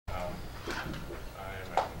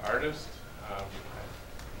I'm an artist. I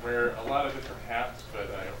wear a lot of different hats, but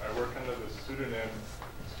I work under the pseudonym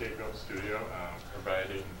Scapegoat Studio,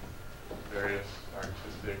 providing various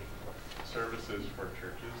artistic services for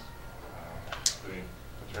churches, including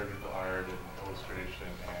liturgical art and illustration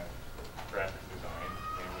and graphic design,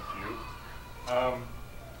 to name a few.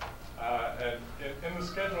 And in the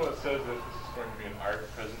schedule it says that this is going to be an art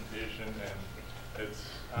presentation, and it's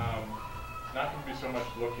not going to be so much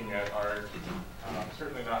looking at art,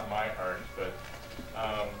 certainly not my art, but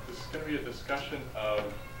this is going to be a discussion of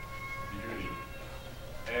beauty.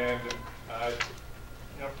 And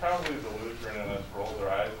you know, probably the Lutheran in us rolls their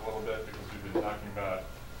eyes a little bit because we've been talking about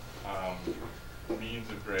means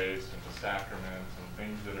of grace and the sacraments and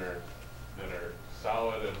things that are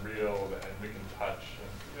solid and real and we can touch.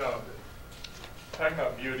 And, you know, talking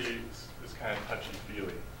about beauty is kind of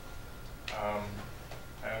touchy-feely.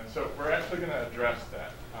 And so we're actually going to address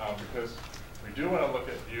that because we do want to look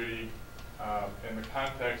at beauty in the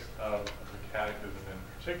context of the Catechism, in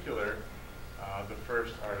particular, the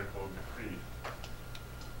first article of the Creed.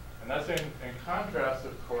 And that's in contrast,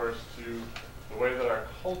 of course, to the way that our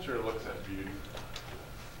culture looks at beauty.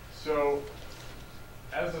 So,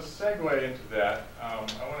 as a segue into that, I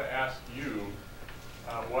want to ask you,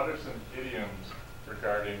 what are some idioms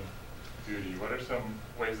regarding beauty? What are some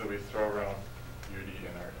ways that we throw around beauty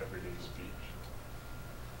in our everyday speech?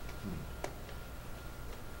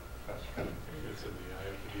 It's in the eye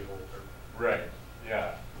of the beholder. Right,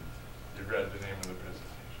 yeah. You read the name of the presentation.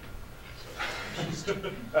 So.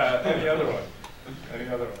 Any other one? Any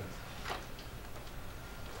other ones?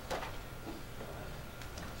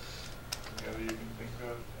 Any other you can think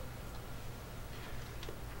of?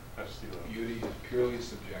 Beauty is purely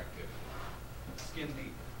subjective. Skin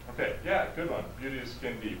deep. Okay, yeah, good one. Beauty is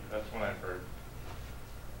skin deep. That's one I've heard.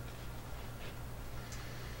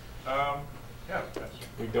 Yeah, that's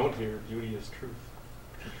We don't hear beauty is truth.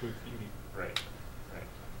 Truth, beauty. right, right.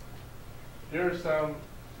 Here are some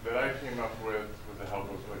that I came up with the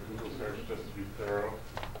help of like Google search just to be thorough.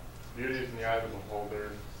 Beauty is in the eye of the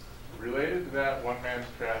beholder. Related to that, one man's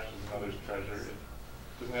trash is another's treasure. It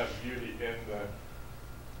doesn't have beauty in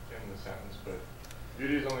the sentence, but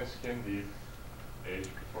beauty is only skin deep. Age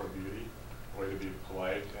before beauty. A way to be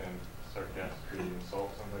polite and sarcastically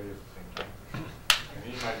insult somebody at the same time. And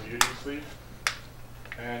eat my beauty sleep.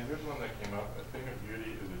 And here's one that came up. A thing of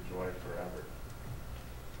beauty is a joy forever.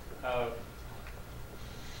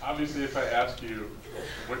 Obviously, if I ask you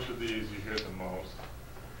which of these you hear the most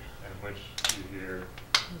and which you hear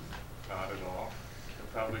not at all,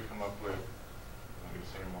 you'll probably come up with the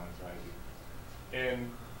same ones I do.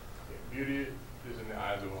 And beauty is in the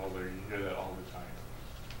eye of the beholder. You hear that all the time.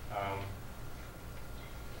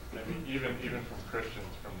 I mean, even from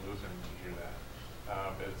Christians, from Lutherans, you hear that.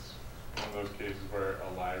 It's one of those cases where a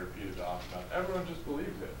lie repeated often enough, everyone just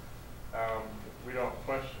believes it. We don't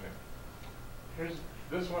question it. Here's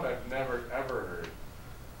this one I've never ever heard.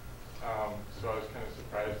 So I was kind of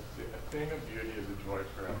surprised to see. A thing of beauty is a joy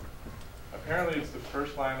forever. Apparently it's the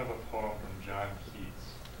first line of a poem from John Keats.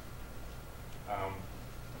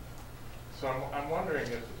 So I'm wondering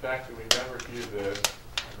if the fact that we never hear this,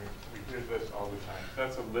 I mean, we hear this all the time,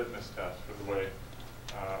 that's a litmus test for the way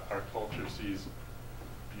our culture sees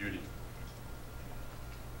beauty.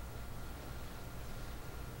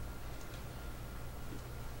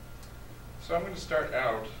 So I'm going to start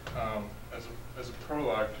out as a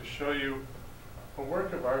prologue to show you a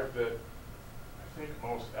work of art that I think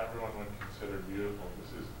most everyone would consider beautiful.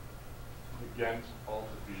 This is the Ghent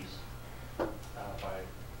Altarpiece by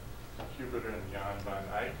Huberter and Jan van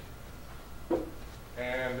Eyck.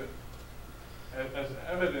 And as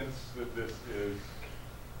evidence that this is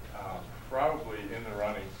probably in the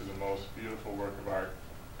running for the most beautiful work of art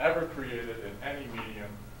ever created in any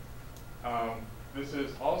medium, this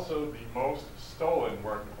is also the most stolen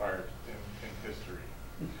work of art in history.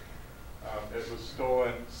 It was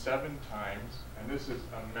stolen 7 times, and this is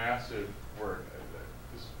a massive work.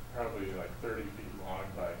 This is probably like 30 feet long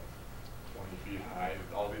by 20 feet high.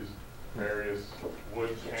 All these various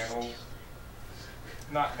wood panels.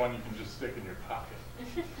 Not one you can just stick in your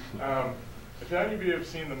pocket. If any of you have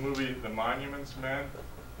seen the movie The Monuments Men,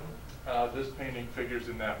 this painting figures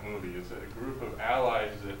in that movie. It's a group of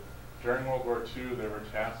allies that during World War II they were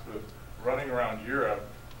tasked with running around Europe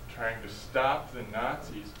trying to stop the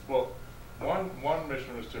Nazis. Well, one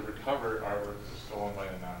mission was to recover artwork that was stolen by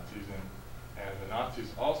the Nazis, and the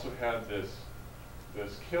Nazis also had this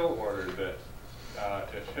kill order that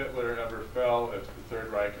if Hitler ever fell, if the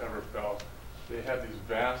Third Reich ever fell, they had these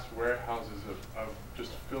vast warehouses of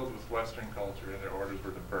just filled with Western culture, and their orders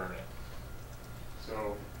were to burn it.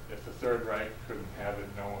 So if the Third Reich couldn't have it,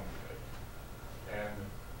 no one did. And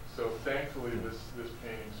so thankfully this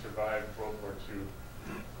painting survived World War II,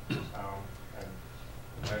 and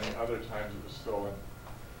many other times it was stolen.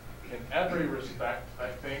 In every respect, I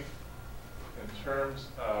think, in terms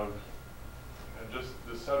of, and just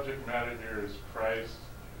the subject matter here is Christ.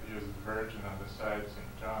 He is the Virgin on this side,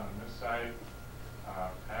 St. John on this side,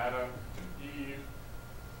 Adam and Eve,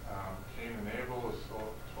 Cain and Abel is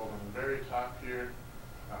told on the very top here.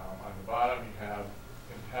 On the bottom you have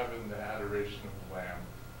in heaven the adoration of the Lamb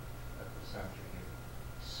at the center here.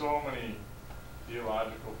 So many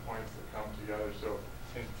theological points that come together. So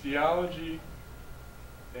in theology,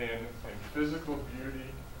 in physical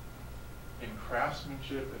beauty, in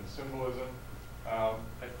craftsmanship and symbolism, I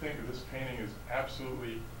think this painting is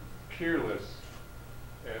absolutely peerless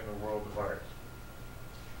in the world of art.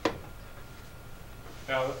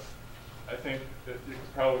 Now, I think that it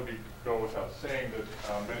could probably go without saying that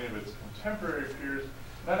many of its contemporary peers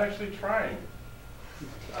not actually trying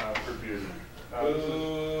for beauty.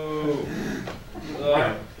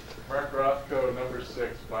 Mark Rothko, number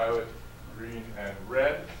 6, violet, green, and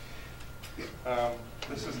red.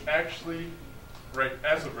 This is actually,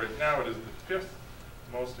 as of right now, it is the 5th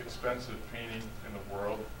most expensive painting in the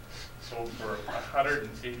world, sold for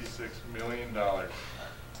 $186 million.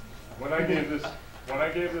 When I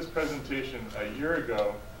gave this presentation a year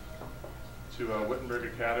ago to a Wittenberg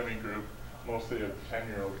Academy group, mostly of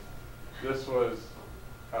 10-year-olds, this was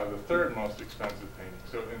the 3rd most expensive painting.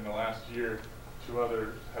 So in the last year, 2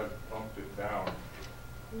 others have bumped it down.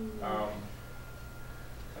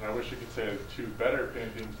 And I wish I could say that 2 better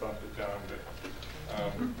paintings bumped it down, but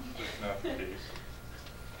that's not the case.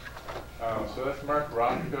 So that's Mark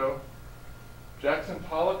Rothko. Jackson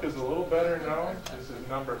Pollock is a little better known. This is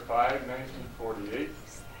number 5, 1948.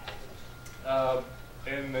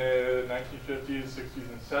 In the 1950s, 60s,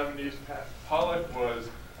 and 70s, Pollock was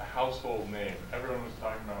a household name. Everyone was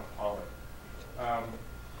talking about Pollock.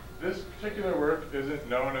 This particular work isn't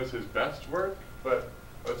known as his best work, but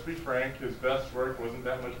let's be frank, his best work wasn't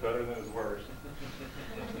that much better than his worst.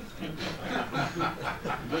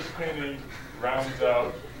 This painting rounds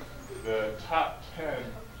out the top 10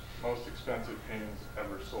 most expensive paintings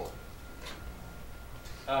ever sold.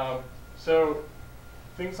 So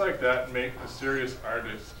things like that make a serious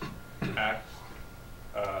artist ask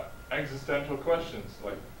existential questions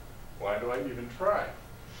like, why do I even try?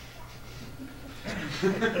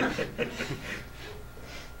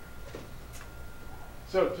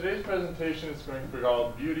 So today's presentation is going to be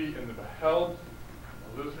called Beauty in the Beheld,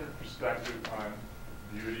 a Lutheran perspective on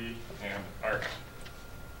beauty and art.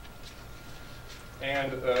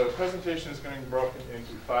 And the presentation is going to be broken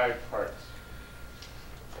into 5 parts.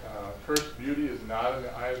 First, beauty is not in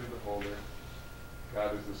the eye of the beholder.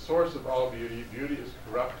 God is the source of all beauty. Beauty is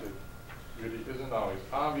corrupted. Beauty isn't always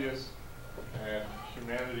obvious, and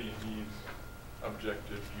humanity needs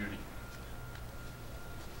objective beauty.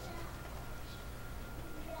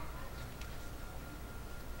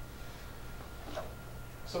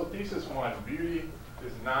 So thesis 1, beauty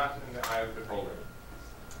is not in the eye of the beholder.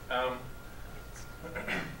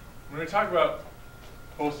 When we talk about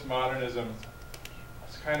postmodernism,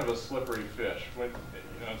 it's kind of a slippery fish.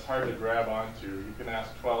 It's hard to grab onto. You can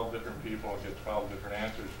ask 12 different people and get 12 different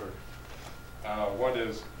answers for what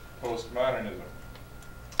is postmodernism.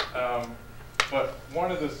 But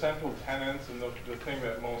one of the central tenets and the thing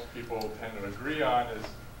that most people tend to agree on is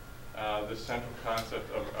the central concept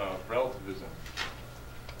of relativism.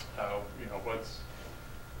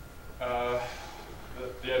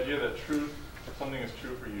 The idea that something is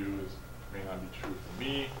true for you may not be true for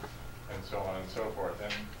me, and so on and so forth.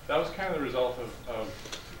 And that was kind of the result of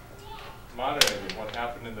modernism, what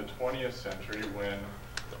happened in the 20th century when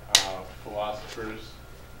philosophers,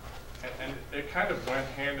 and it kind of went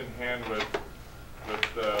hand in hand with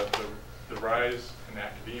the rise in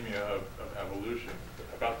academia of evolution.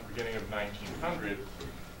 About the beginning of 1900,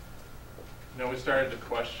 we started to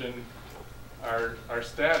question our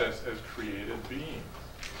status as created beings.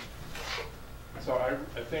 So I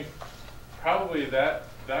think probably that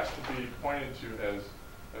could be pointed to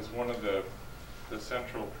as one of the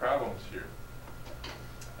central problems here.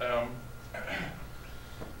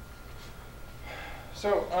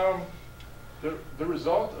 The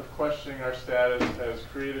result of questioning our status as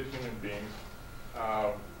created human beings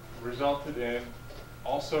resulted in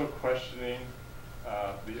also questioning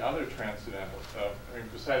the other transcendental.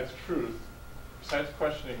 Besides truth, besides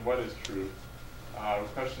questioning what is truth, we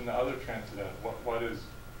question the other transcendental. What is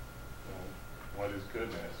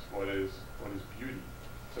goodness? What is beauty?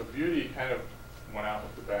 So beauty kind of went out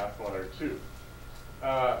with the bathwater too.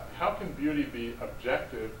 How can beauty be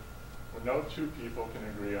objective when no two people can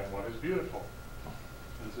agree on what is beautiful.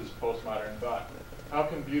 This is postmodern thought. How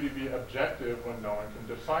can beauty be objective when no one can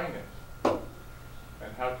define it?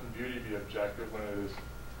 And how can beauty be objective when it is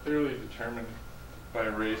clearly determined by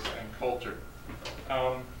race and culture?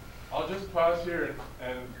 I'll just pause here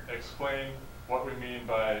and explain what we mean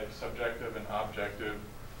by subjective and objective.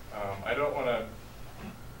 I don't want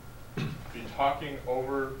to be talking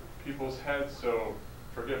over people's heads, so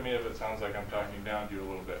forgive me if it sounds like I'm talking down to you a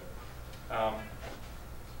little bit.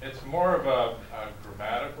 It's more of a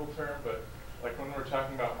grammatical term, but like when we're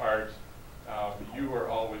talking about art, you are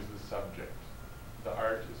always the subject. The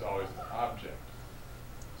art is always the object.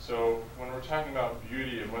 So when we're talking about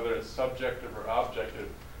beauty and whether it's subjective or objective,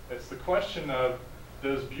 it's the question of,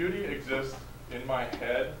 does beauty exist in my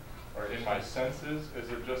head or in my senses? Is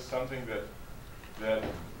it just something that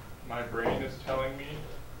my brain is telling me?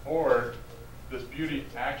 Or does beauty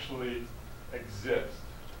actually exist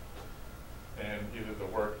in either the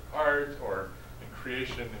work of art or in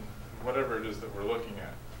creation and whatever it is that we're looking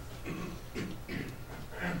at?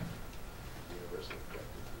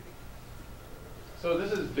 So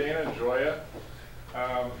this is Dana Gioia.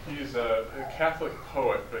 He's a Catholic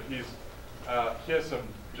poet, but he has some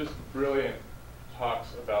just brilliant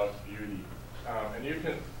talks about beauty. And you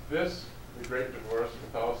can, The Great Divorce,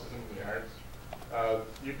 Catholicism and the Arts,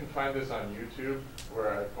 you can find this on YouTube,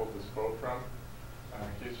 where I pulled this quote from,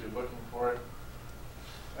 in case you're looking for it.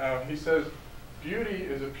 He says, "Beauty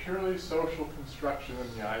is a purely social construction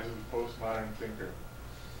in the eyes of the postmodern thinker.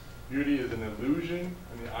 Beauty is an illusion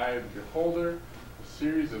in the eye of the beholder, a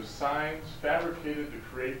series of signs fabricated to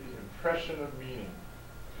create the impression of meaning,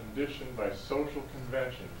 conditioned by social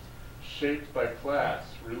conventions, shaped by class,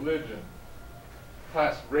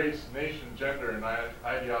 race, nation, gender, and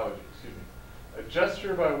ideology, a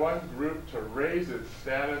gesture by one group to raise its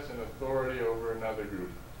status and authority over another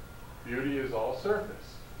group. Beauty is all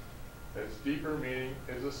surface. Its deeper meaning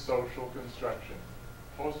is a social construction.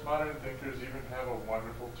 Postmodern thinkers even have a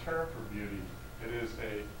wonderful term for beauty. It is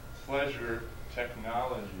a pleasure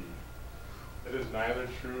technology. It is neither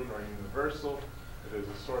true nor universal. It is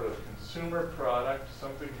a sort of consumer product,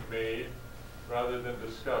 something made rather than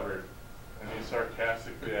discovered." And he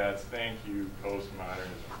sarcastically adds, "Thank you,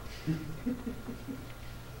 postmodernism."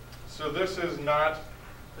 So this is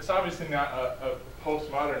obviously not a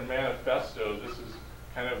postmodern manifesto. This is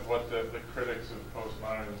kind of what the critics of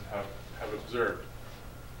postmodernism have observed.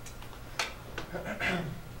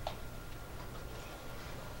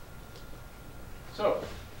 So,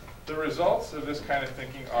 the results of this kind of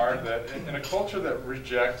thinking are that in a culture that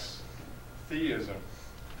rejects theism,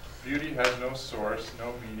 beauty has no source,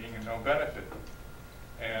 no meaning, and no benefit.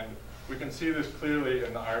 And we can see this clearly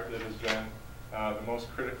in the art that has been the most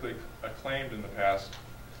critically acclaimed in the past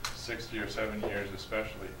 60 or 70 years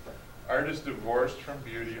especially. Art is divorced from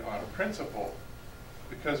beauty on principle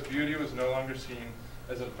because beauty was no longer seen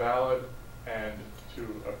as a valid end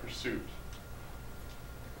to a pursuit.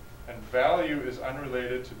 And value is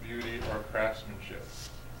unrelated to beauty or craftsmanship.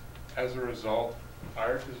 As a result,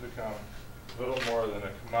 art has become little more than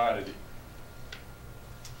a commodity.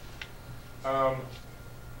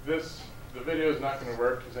 The video is not going to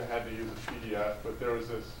work because I had to use a PDF, but there was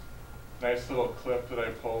this nice little clip that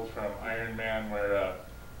I pulled from Iron Man where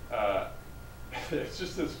it's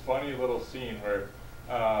just this funny little scene where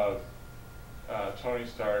Tony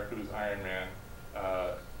Stark, who's Iron Man,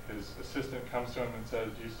 his assistant comes to him and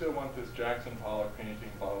says, "Do you still want this Jackson Pollock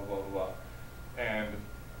painting, blah, blah, blah, blah, blah." And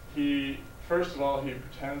first of all, he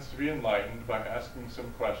pretends to be enlightened by asking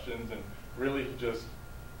some questions, and really he just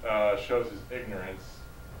shows his ignorance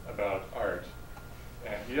about art.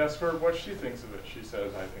 And he asks her what she thinks of it. She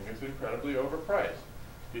says, "I think it's incredibly overpriced."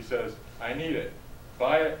 He says, "I need it.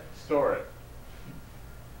 Buy it, store it."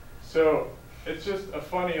 So it's just a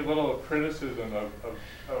funny little criticism of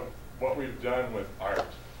what we've done with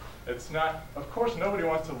art. It's not, of course, nobody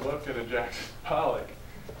wants to look at a Jackson Pollock.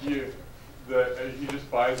 He just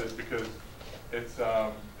buys it because it's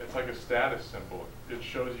like a status symbol. It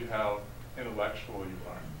shows you how intellectual you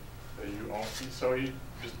are, that you own. So he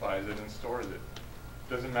just buys it and stores it.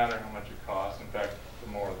 Doesn't matter how much it costs. In fact,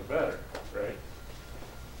 the more the better, right?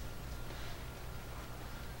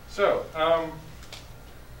 So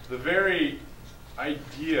the very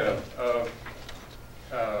idea of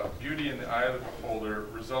beauty in the eye of the beholder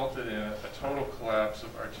resulted in a total collapse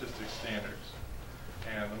of artistic standards,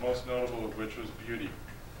 and the most notable of which was beauty.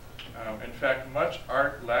 In fact, much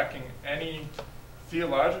art lacking any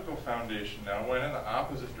theological foundation now went in the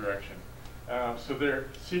opposite direction. So they're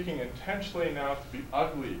seeking intentionally now to be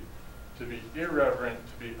ugly, to be irreverent,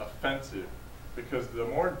 to be offensive, because the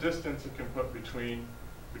more distance it can put between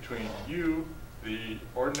between you, the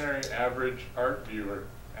ordinary average art viewer,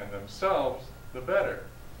 and themselves, the better.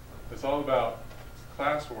 It's all about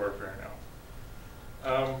class warfare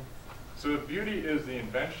now. So if beauty is the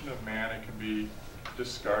invention of man, it can be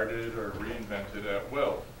discarded or reinvented at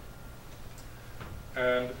will.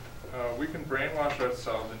 And we can brainwash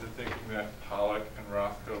ourselves into thinking that Pollock and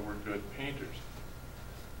Rothko were good painters.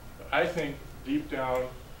 But I think deep down,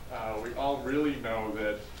 we all really know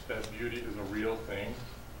that beauty is a real thing.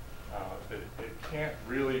 It can't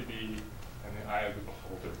really be in the eye of the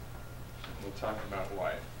beholder. We'll talk about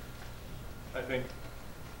why. I think,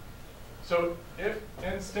 so if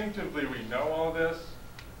instinctively we know all this,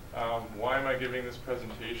 why am I giving this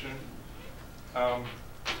presentation?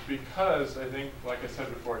 Because I think, like I said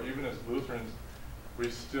before, even as Lutherans, we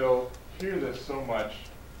still hear this so much.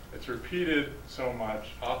 It's repeated so much,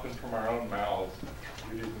 often from our own mouths.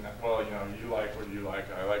 Well, you like what you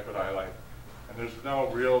like, I like what I like. And there's no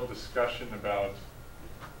real discussion about,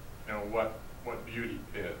 what beauty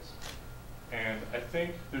is. And I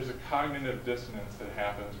think there's a cognitive dissonance that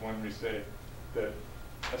happens when we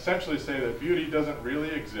essentially say that beauty doesn't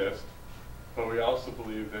really exist, but we also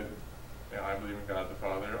believe that, I believe in God the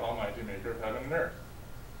Father, Almighty Maker of heaven and earth.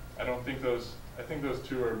 I think those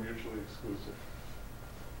two are mutually exclusive.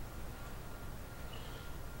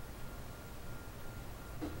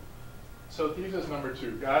 So thesis number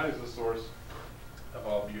 2, God is the source of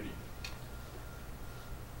all beauty.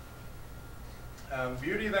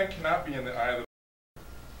 Beauty then cannot be in the eye of the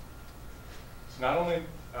beholder. It's not only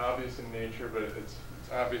obvious in nature, but it's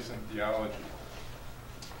obvious in theology.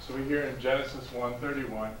 So we hear in Genesis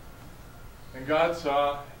 1:31, and God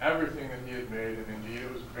saw everything that he had made, and indeed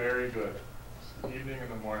it was very good. It's the evening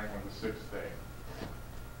and the morning on the 6th day.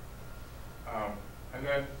 And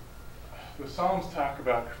then the Psalms talk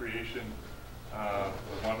about creation,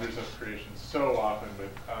 the wonders of creation so often, but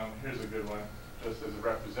here's a good one, just as a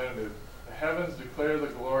representative. The heavens declare the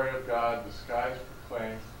glory of God, the skies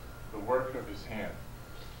proclaim the work of his hand.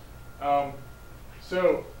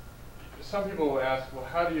 So some people will ask, well,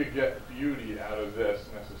 how do you get beauty out of this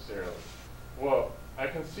necessarily? Well, I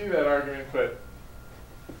can see that argument, but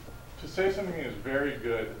to say something is very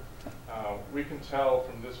good, we can tell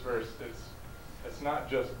from this verse it's not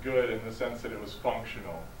just good in the sense that it was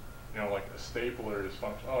functional. Like a stapler is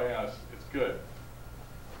functional. Oh yeah, it's good.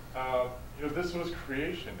 This was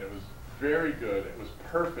creation. It was very good. It was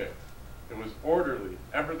perfect. It was orderly.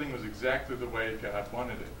 Everything was exactly the way God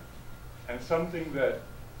wanted it. And something that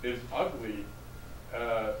is ugly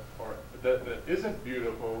or that isn't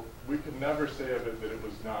beautiful, we could never say of it that it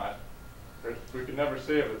was not. Or we could never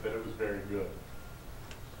say of it that it was very good.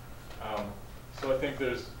 So I think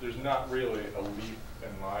there's not really a leap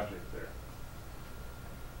in logic there.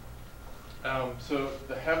 So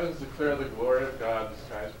the heavens declare the glory of God, the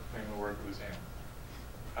skies proclaim the work of his hand.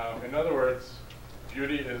 In other words,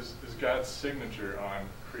 beauty is God's signature on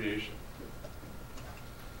creation.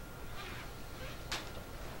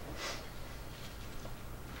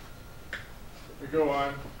 We go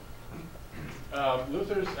on.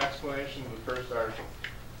 Luther's explanation of the first article.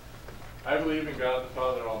 I believe in God the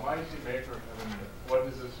Father Almighty, Maker of heaven and earth. What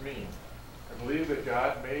does this mean? I believe that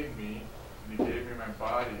God made me, and he gave me my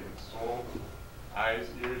body and soul, eyes,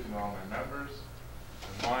 ears, and all my members,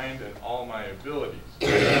 and mind, and all my abilities.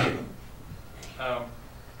 And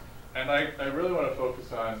I really want to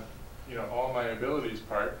focus on, all my abilities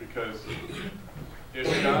part, because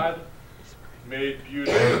if God made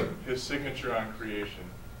beauty his signature on creation,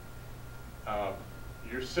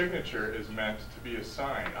 your signature is meant to be a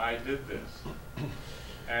sign. I did this.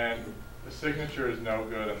 And the signature is no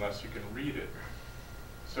good unless you can read it.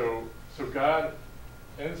 So God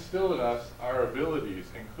instilled in us our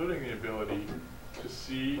abilities, including the ability to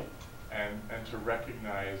see and to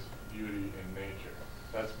recognize beauty in nature.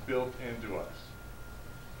 That's built into us.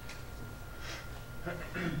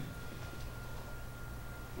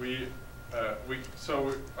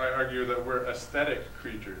 I argue that we're aesthetic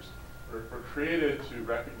creatures. We're created to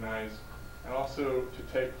recognize and also to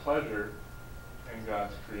take pleasure in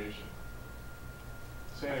God's creation.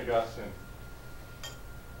 St. Augustine,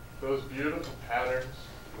 those beautiful patterns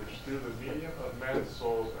which through the medium of men's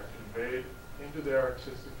souls are conveyed into their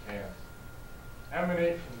artistic hands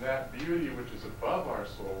emanate from that beauty which is above our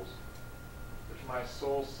souls, which my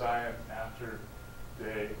soul sigheth after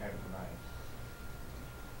day and night.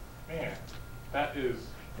 Man, that is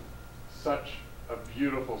such a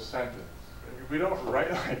beautiful sentence. I mean, we don't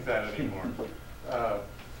write like that anymore.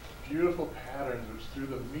 Beautiful patterns which through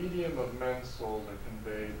the medium of men's souls are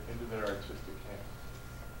conveyed into their artistic hands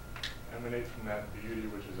emanate from that beauty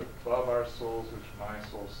which is above our souls, which my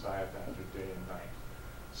soul sigheth after day and night.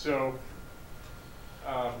 So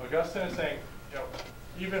Augustine is saying,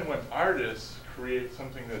 even when artists create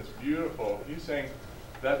something that's beautiful, he's saying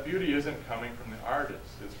that beauty isn't coming from the artist.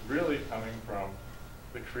 It's really coming from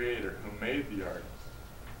the creator who made the artist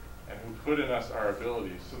and who put in us our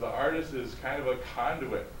abilities. So the artist is kind of a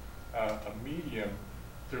conduit, a medium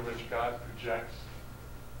through which God projects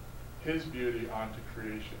his beauty onto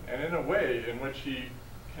creation, and in a way in which he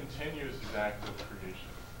continues his act of creation.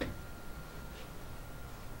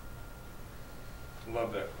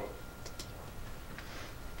 Love that quote.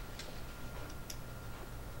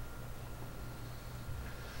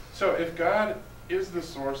 So if God is the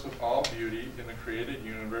source of all beauty in the created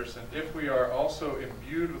universe, and if we are also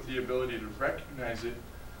imbued with the ability to recognize it,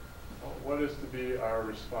 well, what is to be our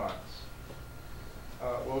response?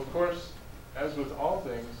 Well, of course, as with all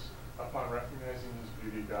things, upon recognizing his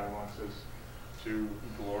beauty, God wants us to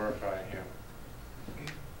glorify him.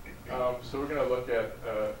 So we're going to look at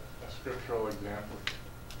a scriptural example.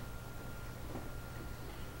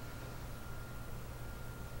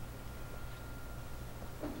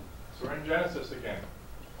 So we're in Genesis again.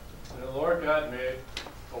 And the Lord God made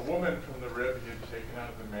a woman from the rib he had taken out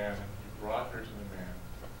of the man, and he brought her to the man.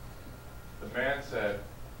 The man said,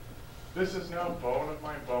 "This is now bone of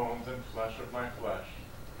my bones and flesh of my flesh.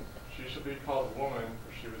 She shall be called woman,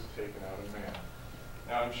 for she was taken out of man."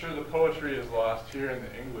 Now I'm sure the poetry is lost here in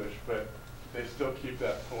the English, but they still keep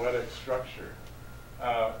that poetic structure.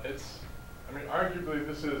 Arguably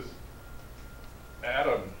this is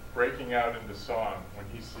Adam breaking out into song when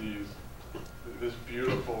he sees this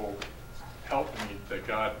beautiful helpmeet that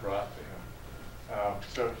God brought to him.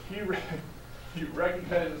 So he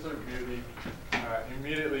recognizes her beauty,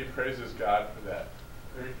 immediately praises God for that.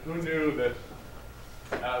 Who knew that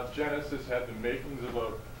Genesis had the makings of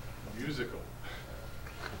a musical?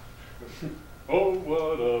 Oh,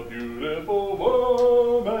 what a beautiful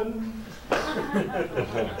woman!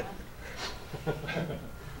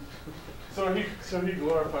 So he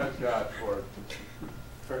glorifies God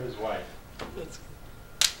for his wife.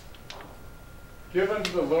 Give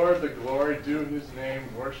unto the Lord the glory, due his name,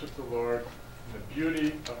 worship the Lord in the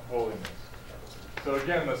beauty of holiness. So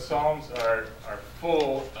again, the Psalms are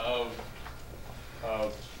full of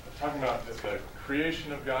talking about the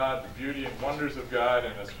creation of God, the beauty and wonders of God,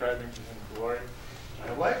 and ascribing to him glory.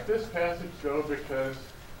 I like this passage, though, because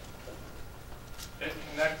it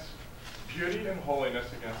connects beauty and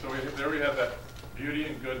holiness again. So there we have that beauty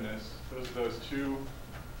and goodness. Those two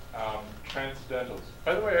transcendentals.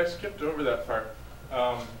 By the way, I skipped over that part.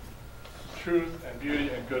 Truth and beauty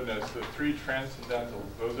and goodness, the three transcendentals.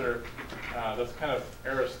 Those are that's kind of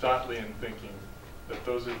Aristotelian thinking. That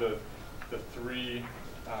those are the three.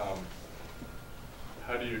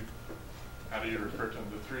 How do you refer to them?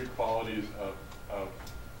 The three qualities of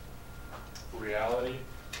reality.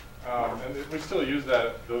 And we still use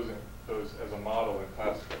those as a model in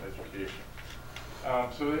classical education.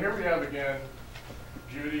 So here we have again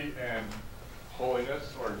beauty and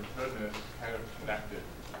holiness or goodness kind of connected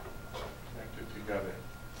together.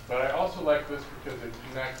 But I also like this because it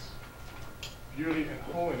connects beauty and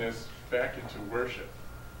holiness back into worship.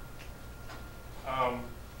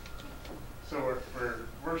 So we're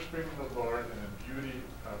worshiping the Lord in the beauty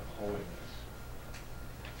of holiness.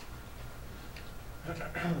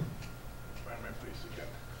 Find my place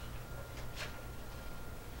again.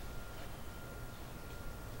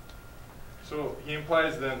 So he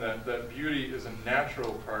implies then that beauty is a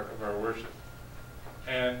natural part of our worship.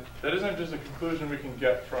 And that isn't just a conclusion we can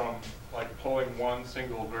get from like pulling one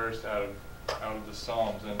single verse out of the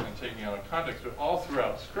Psalms and taking it out of context, but all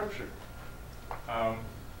throughout Scripture.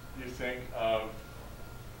 You think of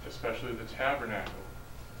especially the tabernacle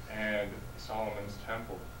and Solomon's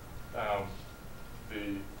temple,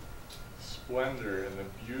 the splendor and the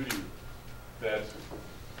beauty that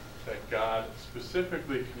God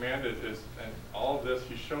specifically commanded is, and all of this,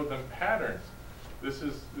 he showed them patterns. This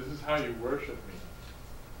is how you worship me.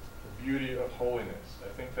 The beauty of holiness. I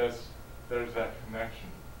think there's that connection.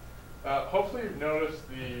 Hopefully you've noticed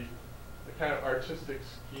the kind of artistic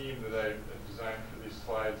scheme that I designed for these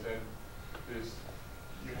slides, and is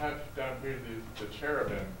you have down here the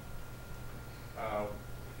cherubim,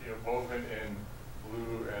 woven in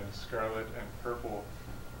blue and scarlet and purple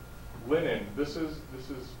linen. This is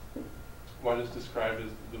what is described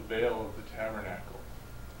as the veil of the tabernacle.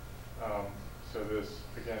 So this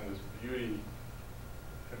beauty,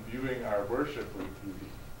 imbuing our worship with beauty.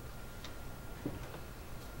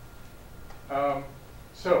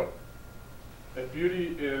 So, that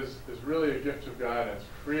beauty is really a gift of God, and it's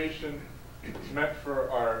creation. It's meant for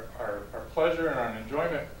our pleasure and our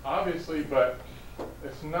enjoyment, obviously, but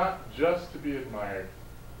it's not just to be admired.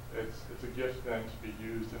 it's a gift then to be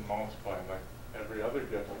used and multiplied like every other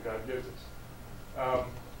gift that God gives us.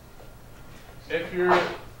 If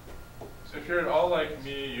you're at all like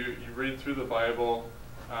me, you read through the Bible,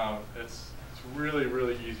 it's really,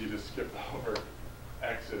 really easy to skip over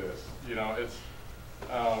Exodus. You know,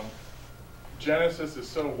 Genesis is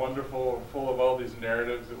so wonderful and full of all these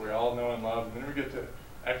narratives that we all know and love, and then we get to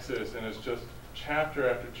Exodus, and it's just chapter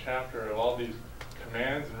after chapter of all these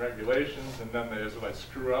commands and regulations, and then the Israelites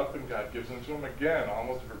screw up, and God gives them to them again,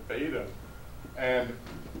 almost verbatim. And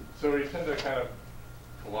so we tend to kind of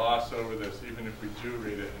gloss over this, even if we do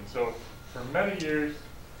read it. And so for many years,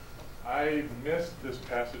 I missed this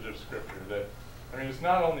passage of Scripture that, I mean, it's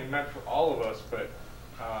not only meant for all of us, but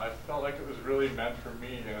I felt like it was really meant for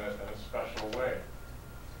me in a special way.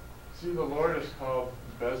 See, the Lord is called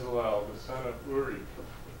Bezalel, the son of Uri.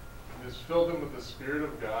 He has filled him with the Spirit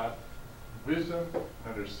of God, wisdom,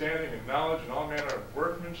 and understanding, and knowledge, and all manner of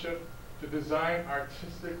workmanship to design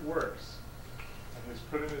artistic works. And he has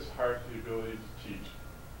put in his heart the ability to teach.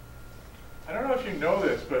 I don't know if you know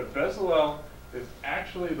this, but Bezalel is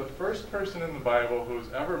actually the first person in the Bible who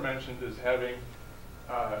is ever mentioned as having,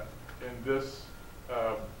 in this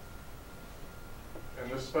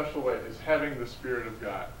special way, is having the Spirit of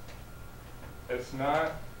God. It's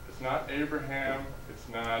not Abraham. It's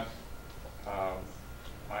not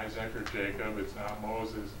Isaac or Jacob. It's not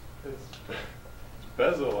Moses. It's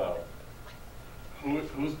Bezalel.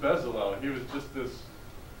 Who's Bezalel? He was just this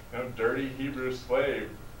dirty Hebrew slave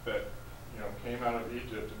that came out of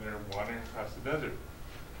Egypt, and they were wandering across the desert.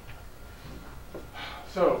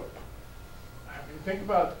 So, I mean, think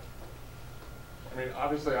about. I mean,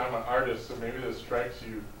 obviously, I'm an artist, so maybe this strikes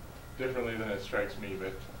you differently than it strikes me.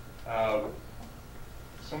 But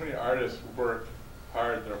so many artists work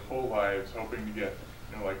hard their whole lives hoping to get,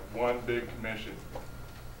 like one big commission.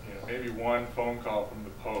 Maybe one phone call from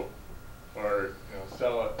the Pope, or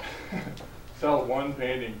sell one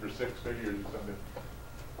painting for 6 figures or something.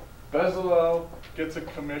 Bezalel gets a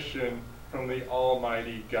commission from the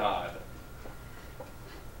Almighty God.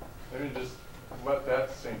 Let me just let that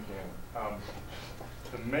sink in.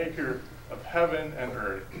 The maker of heaven and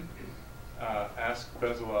earth asked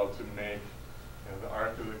Bezalel to make the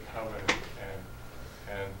Ark of the Covenant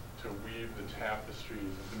and to weave the tapestries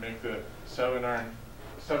and to make the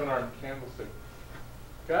seven-armed candlestick.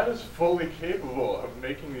 God is fully capable of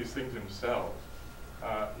making these things himself.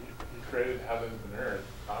 He created heavens and earth.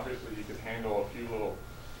 Obviously, he could handle a few little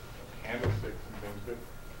candlesticks and things,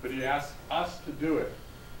 but he asked us to do it.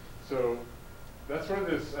 So that's where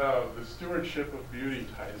this the stewardship of beauty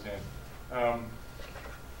ties in. And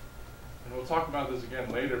we'll talk about this again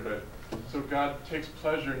later, but so God takes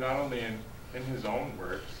pleasure not only in his own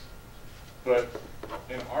works, but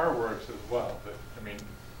in our works as well. But, I mean,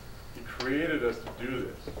 he created us to do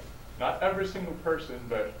this. Not every single person,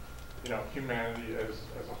 but humanity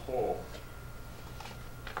as a whole.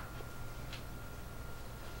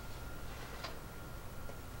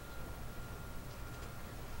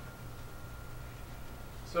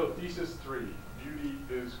 So, thesis 3, beauty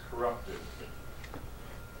is corrupted.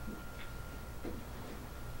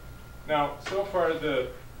 Now, so far the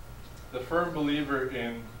firm believer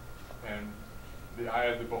in the eye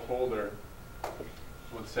of the beholder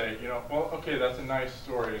would say, well, okay, that's a nice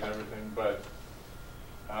story and everything, but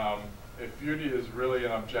if beauty is really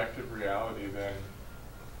an objective reality, then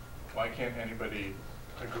why can't anybody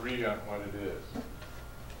agree on what it is?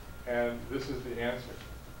 And this is the answer.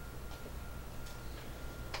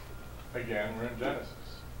 Again, we're in Genesis.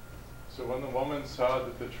 So when the woman saw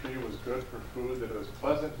that the tree was good for food, that it was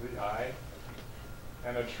pleasant to the eye,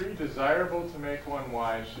 and a tree desirable to make one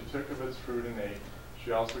wise, she took of its fruit and ate.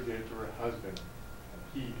 She also gave to her husband, and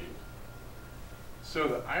he ate. So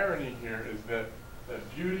the irony here is that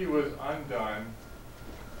beauty was undone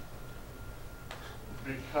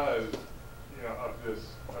because of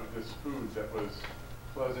this food that was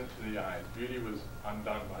pleasant to the eyes. Beauty was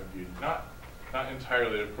undone by beauty. Not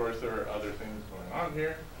entirely, of course. There are other things going on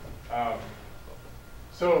here.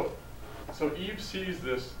 So Eve sees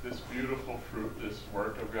this beautiful fruit, this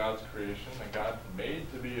work of God's creation that God made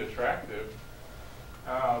to be attractive.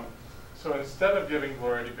 So instead of giving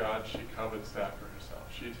glory to God, she covets that for herself.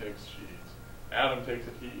 She takes, she eats. Adam takes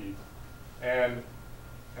it, he eats. And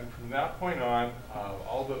from that point on,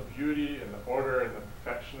 all the beauty and the order and the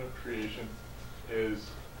perfection of creation is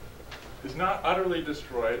not utterly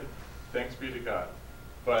destroyed, thanks be to God,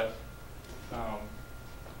 but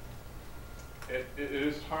it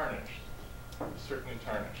is tarnished, certainly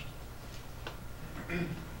tarnished.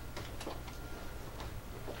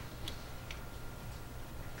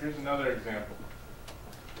 Here's another example.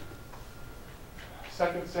 2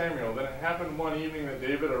 Samuel, then it happened one evening that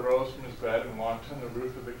David arose from his bed and walked on the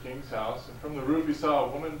roof of the king's house, and from the roof he saw a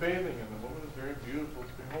woman bathing, and the woman was very beautiful to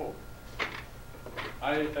behold.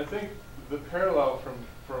 I think the parallel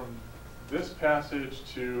from this passage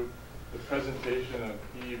to the presentation of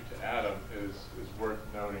Eve to Adam is worth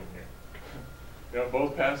noting here. You know,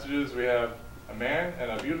 both passages we have a man and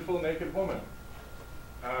a beautiful naked woman.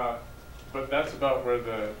 But that's about where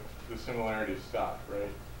the similarities stop, right?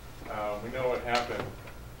 We know what happened.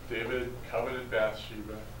 David coveted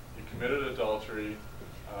Bathsheba. He committed adultery.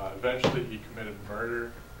 Eventually he committed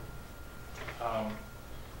murder.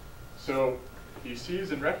 So he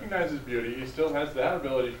sees and recognizes beauty. He still has that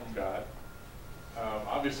ability from God.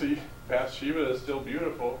 Obviously, Bathsheba is still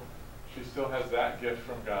beautiful. She still has that gift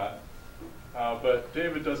from God. But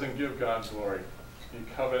David doesn't give God glory. He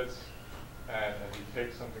covets and he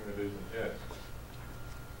takes something that isn't his.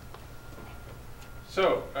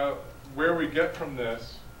 So, where we get from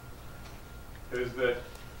this is that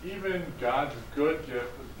even God's good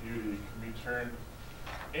gift of beauty can be turned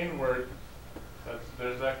inward.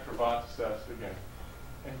 There's that kravatsas again,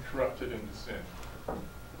 and corrupted into sin.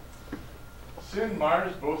 Sin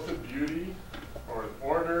mars both the beauty or the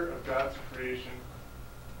order of God's creation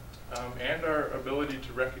and our ability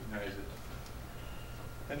to recognize it.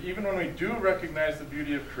 And even when we do recognize the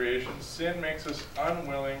beauty of creation, sin makes us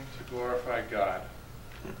unwilling to glorify God.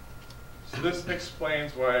 So this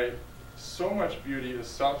explains why so much beauty is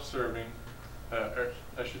self-serving, or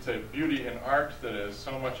I should say beauty in art, that is,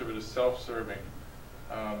 so much of it is self-serving.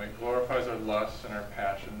 It glorifies our lusts and our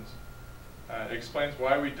passions. It explains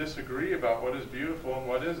why we disagree about what is beautiful and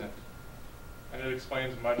what isn't. And it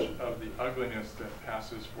explains much of the ugliness that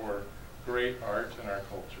passes for great art in our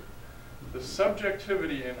culture. The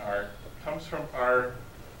subjectivity in art comes from our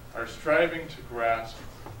striving to grasp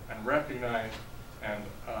and recognize and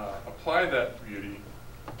apply that beauty,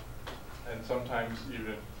 and sometimes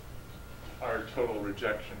even our total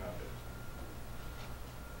rejection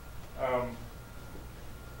of it.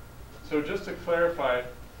 So just to clarify,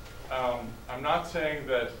 I'm not saying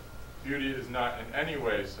that beauty is not in any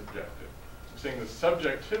way subjective. I'm saying the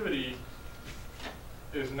subjectivity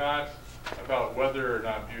is not about whether or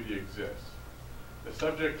not beauty exists. The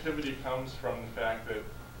subjectivity comes from the fact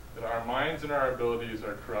that our minds and our abilities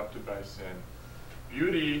are corrupted by sin.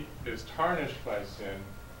 Beauty is tarnished by sin.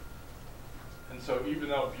 And so even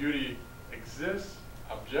though beauty exists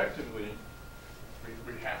objectively,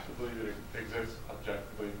 we have to believe it exists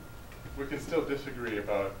objectively, we can still disagree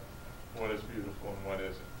about what is beautiful and what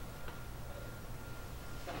isn't.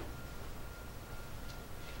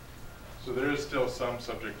 So there is still some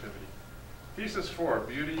subjectivity. Thesis 4,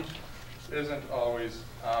 beauty isn't always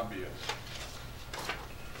obvious.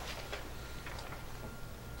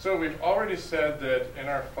 So we've already said that in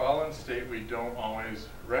our fallen state we don't always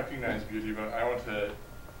recognize beauty, but I want to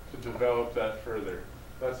develop that further.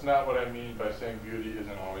 That's not what I mean by saying beauty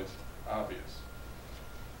isn't always obvious.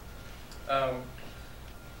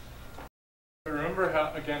 Remember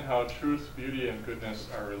how truth, beauty, and goodness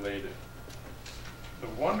are related. The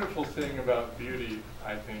wonderful thing about beauty,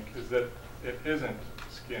 I think, is that it isn't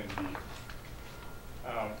skin deep.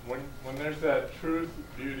 When there's that truth,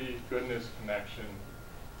 beauty, goodness connection,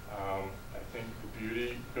 I think the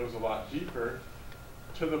beauty goes a lot deeper,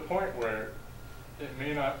 to the point where it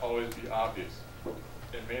may not always be obvious.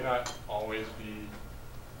 It may not always be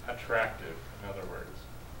attractive, in other words.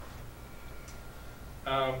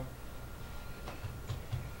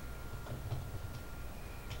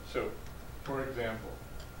 So, for example,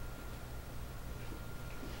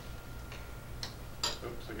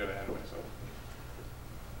 oops, I got ahead of myself.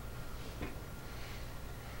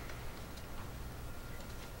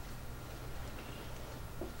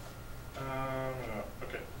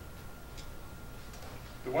 Okay.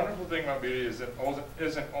 The wonderful thing about beauty is that it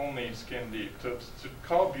isn't only skin deep. To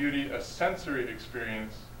call beauty a sensory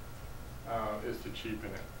experience is to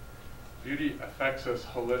cheapen it. Beauty affects us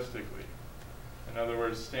holistically. In other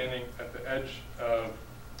words, standing at the edge of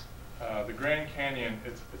the Grand Canyon,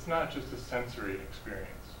 it's not just a sensory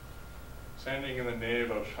experience. Standing in the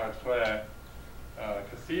nave of Chartres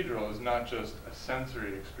Cathedral is not just a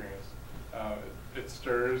sensory experience. It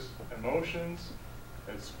stirs emotions,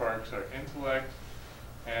 it sparks our intellect,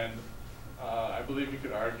 and I believe you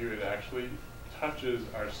could argue it actually touches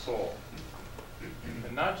our soul.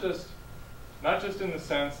 And not just in the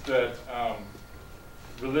sense that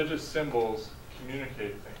religious symbols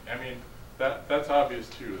communicate things. I mean, that's obvious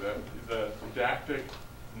too. That the didactic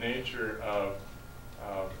nature of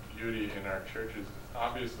beauty in our churches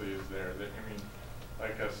obviously is there. That, I mean,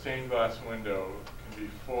 like a stained glass window can be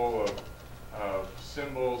full of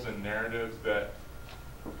symbols and narratives that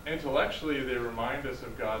intellectually, they remind us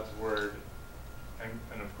of God's Word,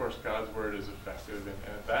 and of course, God's Word is effective,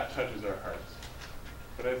 and that touches our hearts.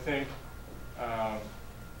 But I think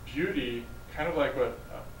beauty, kind of like what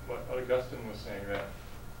Augustine was saying, that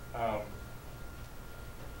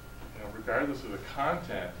regardless of the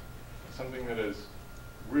content, something that is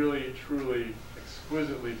really, truly,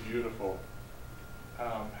 exquisitely beautiful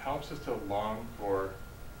helps us to long for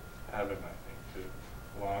heaven, I think,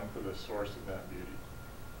 to long for the source of that beauty.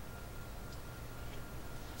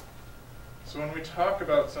 So when we talk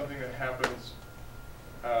about something that happens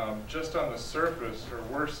just on the surface, or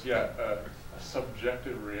worse yet, a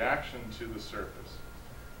subjective reaction to the surface,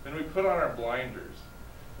 then we put on our blinders.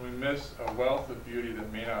 We miss a wealth of beauty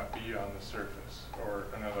that may not be on the surface, or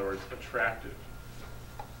in other words, attractive.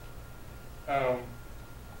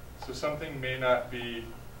 So something may be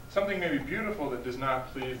beautiful that does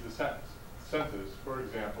not please the senses. For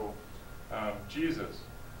example, Jesus.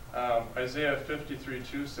 Isaiah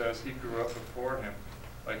 53:2 says he grew up before him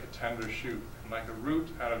like a tender shoot, and like a root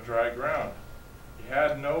out of dry ground. He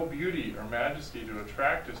had no beauty or majesty to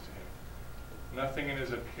attract us to him, nothing in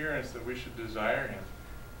his appearance that we should desire him,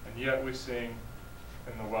 and yet we sing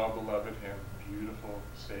in the well-beloved hymn, Beautiful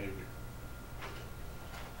Savior.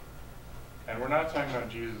 And we're not talking about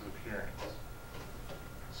Jesus' appearance.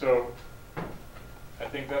 So I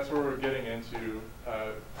think that's where we're getting into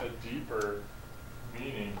a deeper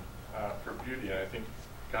meaning for beauty. And I think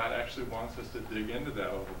God actually wants us to dig into that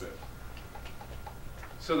a little bit.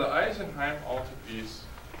 So the Eisenheim Altarpiece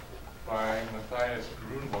by Matthias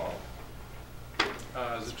Grunwald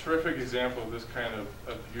is a terrific example of this kind of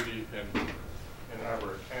beauty in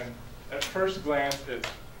artwork. And at first glance,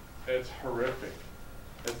 it's horrific.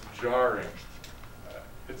 It's jarring.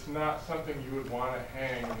 It's not something you would want to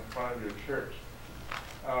hang in front of your church.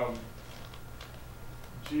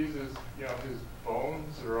 Jesus, his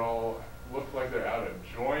bones look like they're out of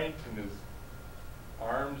joint, and his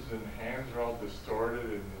arms and hands are all distorted,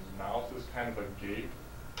 and his mouth is kind of agape.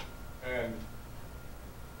 And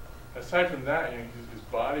aside from that, his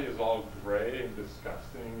body is all gray and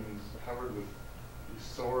disgusting, and he's covered with these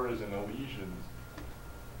sores and lesions.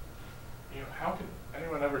 How can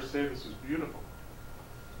anyone ever say this was beautiful?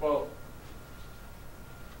 Well,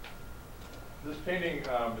 this painting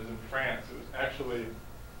is in France. It was actually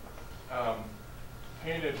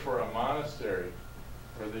painted for a monastery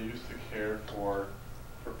where they used to care for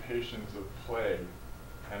patients of plague,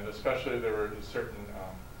 and especially there were certain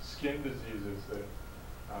skin diseases that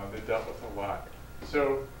they dealt with a lot.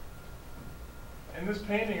 So in this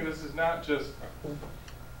painting, this is not just,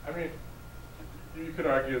 you could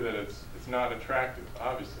argue that it's not attractive,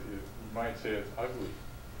 obviously. You might say it's ugly.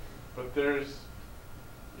 But there's,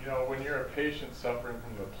 when you're a patient suffering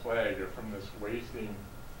from the plague or from this wasting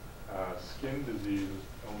skin disease,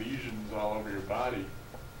 lesions all over your body,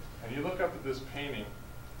 and you look up at this painting,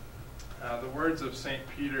 the words of St.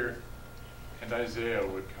 Peter and Isaiah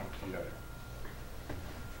would come together.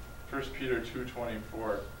 1 Peter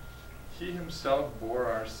 2:24, he himself bore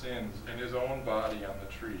our sins in his own body on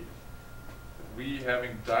the tree, that we,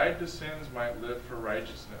 having died to sins, might live for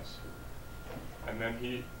righteousness. And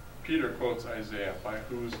then Peter quotes Isaiah, by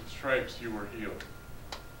whose stripes you were healed.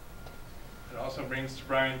 It also brings to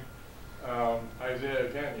mind Isaiah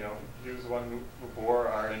again, he was the one who bore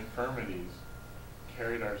our infirmities,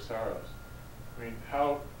 carried our sorrows.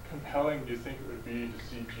 How compelling do you think it would be to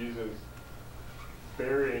see Jesus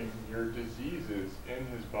bearing your diseases in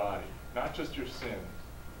his body, not just your sins?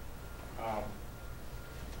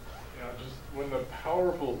 Just when the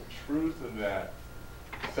powerful truth of that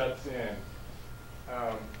sets in,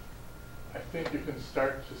 I think you can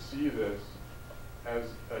start to see this as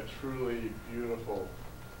a truly beautiful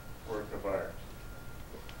work of art.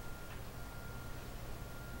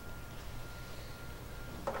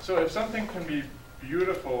 So if something can be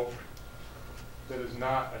beautiful that is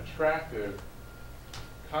not attractive,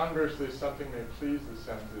 conversely, something may please the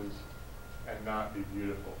senses and not be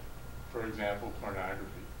beautiful. For example, pornography.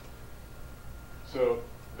 So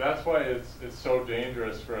that's why it's so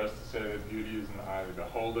dangerous for us to say that beauty is in the eye of the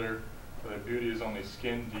beholder, or that beauty is only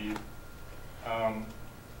skin deep.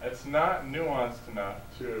 It's not nuanced enough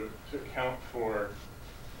to account for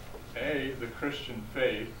A, the Christian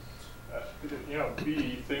faith,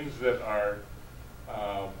 B, things that are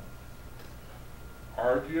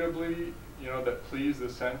arguably, that please the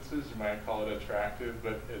senses. You might call it attractive,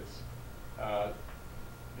 but it's,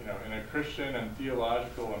 in a Christian and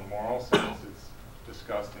theological and moral sense, it's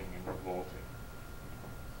disgusting and revolting.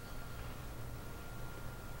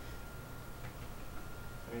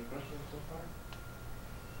 Any questions so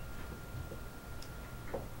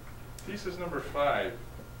far? Thesis number 5.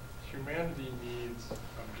 humanity needs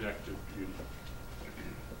objective beauty.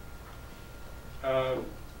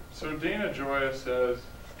 So Dana Joya says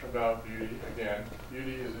about beauty, again,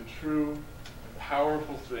 beauty is a true and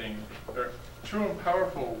powerful thing, or true and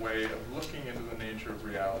powerful way of looking into the nature of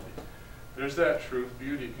reality. There's that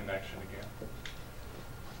truth-beauty connection again.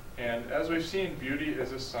 And as we've seen, beauty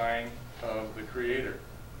is a sign of the Creator.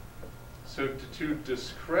 So to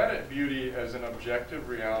discredit beauty as an objective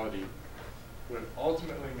reality would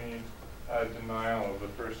ultimately mean a denial of the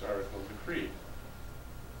first article of the Creed.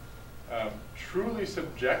 Truly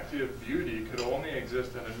subjective beauty could only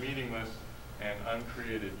exist in a meaningless and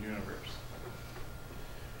uncreated universe.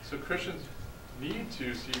 So Christians need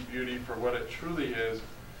to see beauty for what it truly is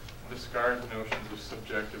and discard notions of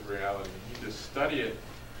subjective reality. We need to study it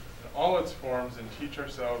in all its forms and teach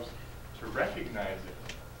ourselves to recognize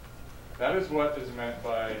it. That is what is meant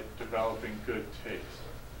by developing good taste.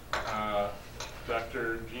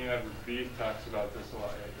 Dr. Gene Edward Beath talks about this a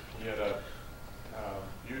lot. He had a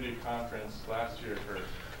beauty conference last year for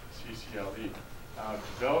CCLE.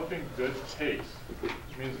 Developing good taste, which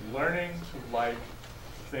means learning to like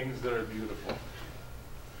things that are beautiful.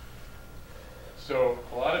 So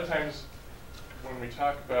a lot of times when we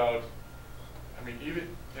talk about, I mean, even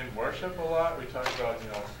in worship a lot, we talk about,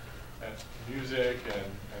 music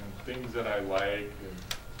and things that I like,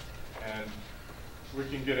 and we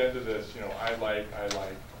can get into this, I like,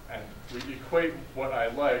 and we equate what I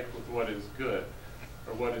like with what is good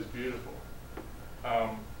or what is beautiful.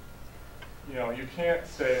 You can't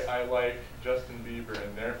say I like Justin Bieber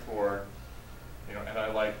and therefore, and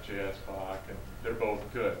I like J.S. Bach and they're both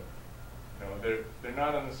good. They're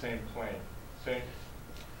not on the same plane.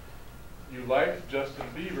 You like Justin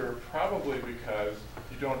Bieber probably because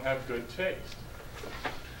you don't have good taste.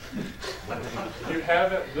 You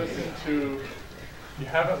haven't listened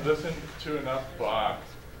to enough Bach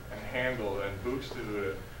and Handel and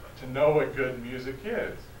Buxtehude to know what good music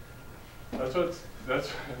is. That's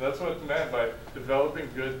what's meant by developing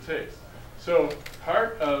good taste. So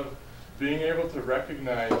part of being able to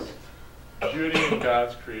recognize beauty in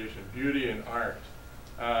God's creation, beauty in art,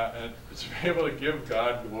 and to be able to give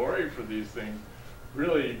God glory for these things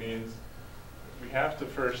really means we have to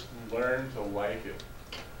first learn to like it.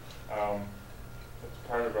 That's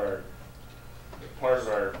part of our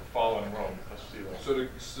fallen world. Let's see that.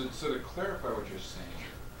 So to clarify what you're saying,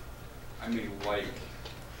 I mean, like,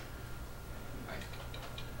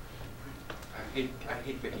 I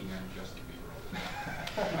hate picking on Justin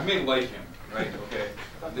Bieber. I mean, like him, right? Okay,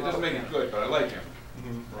 it doesn't make him good, but I like him,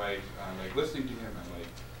 right? I like listening to him. I like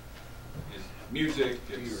his music.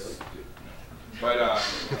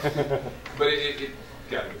 But it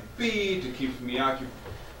got a beat. It keeps me occupied.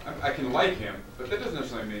 I can like him, but that doesn't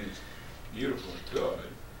necessarily mean it's beautiful and good.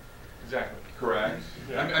 Exactly. Correct?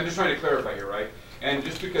 Yeah. I'm just trying to clarify here, right? And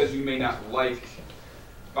just because you may not like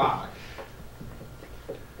Bach,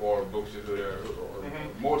 or Buxtehude, or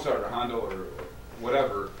Mozart, or Handel, or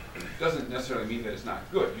whatever, doesn't necessarily mean that it's not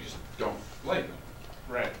good. You just don't like them.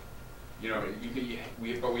 Right.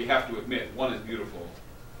 But we have to admit, one is beautiful,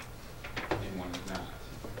 and one is not.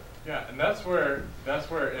 Yeah, and that's where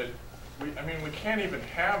we can't even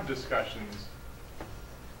have discussions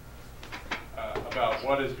about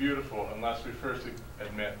what is beautiful unless we first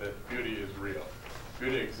admit that beauty is real.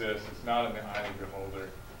 Beauty exists. It's not in the eye of the beholder.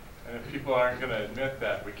 And if people aren't going to admit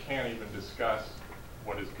that, we can't even discuss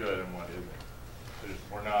what is good and what isn't.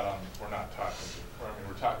 We're not talking.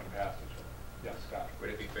 We're talking past each other. Yeah, Scott. Would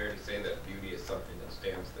it be fair to say that beauty is something that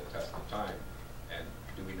stands the test of time? And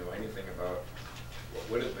do we know anything about what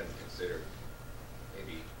would have been considered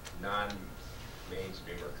maybe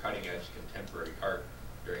non-mainstream or cutting-edge contemporary art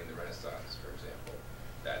during the Renaissance, for example,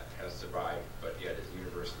 that has survived but yet is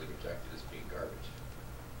universally rejected as being garbage?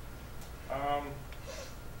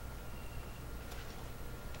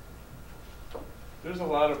 There's a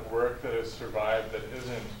lot of work that has survived that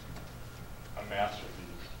isn't a masterpiece.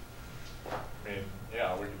 I mean,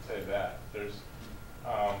 yeah, we could say that. There's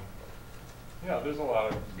a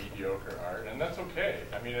lot of mediocre art, and that's okay.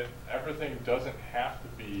 I mean, everything doesn't have to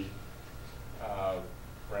be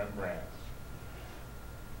Rembrandt.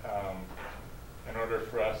 In order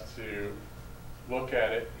for us to look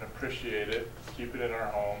at it and appreciate it, keep it in our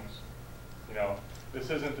homes. This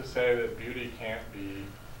isn't to say that beauty can't be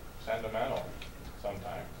sentimental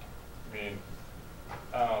sometimes. I mean,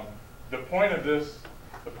 the point of this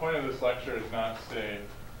lecture is not to say,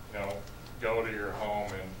 go to your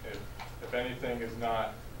home and if anything is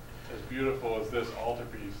not as beautiful as this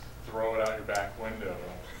altarpiece, throw it out your back window.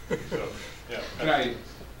 So, yeah. Can I,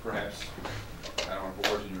 perhaps, I don't want to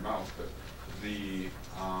put words in your mouth, but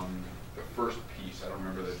the first piece. I don't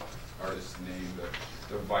remember the artist's name.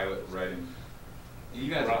 The violet red, and he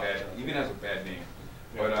even has a bad name.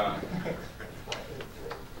 But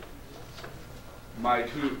my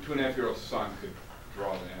 2.5-year-old son could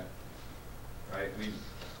draw that, right? I mean,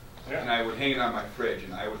 and I would hang it on my fridge,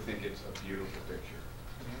 and I would think it's a beautiful picture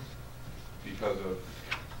because of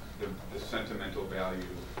the sentimental value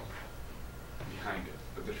behind it.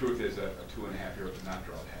 But the truth is that a 2.5-year-old did not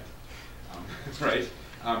draw that, right?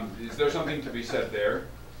 Is there something to be said there,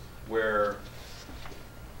 where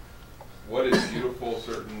what is beautiful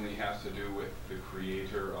certainly has to do with the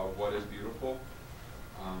creator of what is beautiful?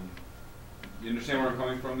 You understand where I'm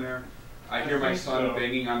coming from there? I hear my son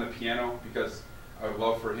banging on the piano because I would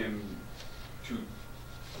love for him to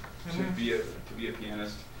be a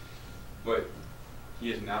pianist, but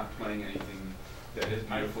he is not playing anything that is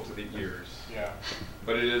beautiful to the ears. Yeah.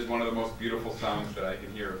 But it is one of the most beautiful sounds that I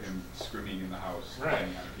can hear of him screaming in the house,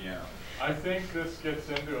 playing on a piano. I think this gets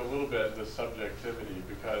into a little bit the subjectivity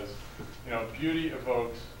because, beauty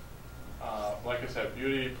evokes, like I said,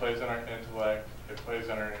 beauty plays on our intellect, it plays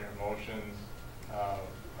on our emotions,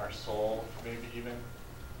 our soul, maybe even.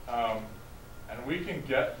 And we can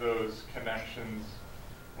get those connections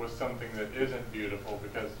with something that isn't beautiful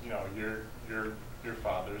because, you're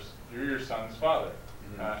your son's father,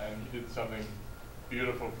 and he did something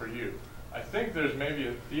beautiful for you. I think there's maybe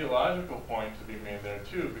a theological point to be made there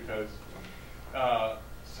too, because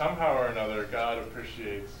somehow or another God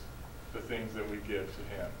appreciates the things that we give to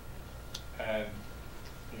him. And,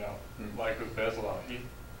 like with Beheld,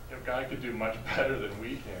 God could do much better than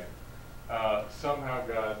we can. Somehow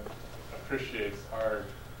God appreciates our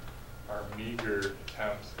meager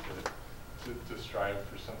attempts to strive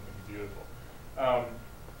for something beautiful.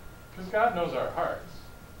 Because God knows our hearts.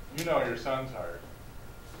 You know your son's heart,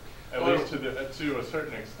 at least to a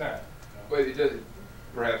certain extent. But it does,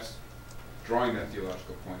 perhaps drawing that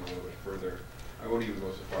theological point a little bit further, I won't even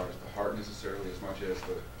go so far as the heart necessarily as much as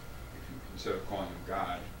instead of calling him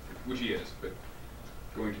God, which he is, but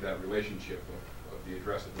going to that relationship of the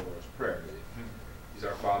address of the Lord's Prayer. He's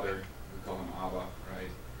our Father, we call him Abba,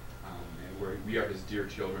 right? And we are his dear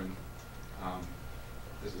children.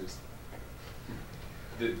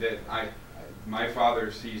 My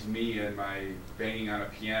Father sees me and my banging on a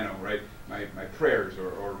piano, right? My prayers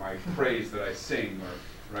or my praise that I sing,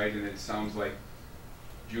 right? And it sounds like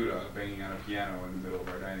Judah banging on a piano in the middle of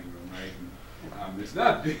our dining room, right? And, it's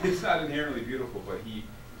not inherently beautiful, but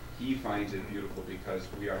he finds it beautiful because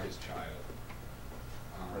we are his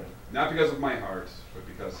child. Not because of my heart, but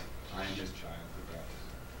because I am his child.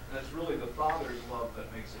 And it's really the Father's love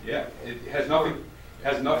that makes it Yeah, beautiful. it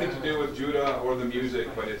has nothing to do with Judah or the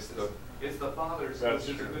music, but it's the Father's. It's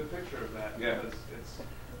a good picture of that. Yeah. Because it's,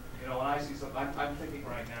 when I see something, I'm thinking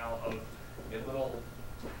right now of a little,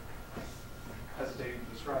 hesitating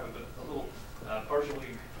to describe it, but a little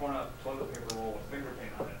partially torn up toilet paper roll with finger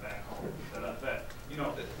paint on it back home. That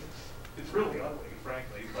it's really ugly,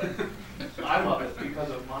 frankly, but I love it because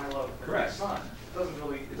of my love for my son.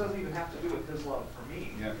 It doesn't even have to do with his love for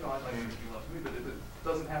me. Yeah. I'd like to he loves me, but it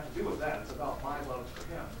doesn't have to do with that. It's about my love for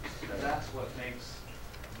him. And that's what makes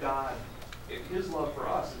God, his love for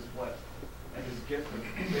us is what, and his gift of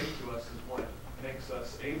faith to us is what makes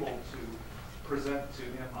us able to present to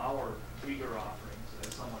him our meager offerings,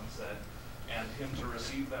 as someone said, and him to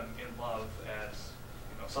receive them in love as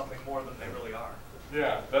something more than they really are.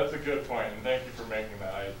 Yeah, that's a good point, and thank you for making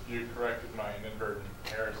that. You corrected my inadvertent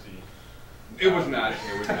heresy. It was not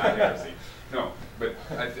heresy. No, but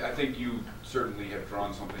I think you certainly have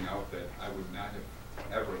drawn something out that I would not have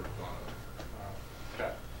ever thought of.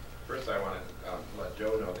 Okay. First, I want to let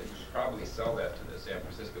Joe know that you should probably sell that to the San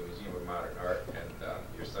Francisco Museum of Modern Art, and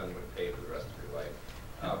your son would pay for the rest of your life.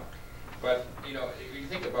 But if you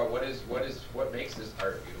think about what makes this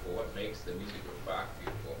art beautiful, what makes the music of Bach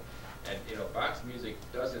beautiful, and Bach's music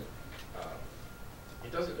doesn't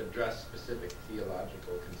address specific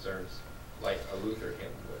theological concerns like a Luther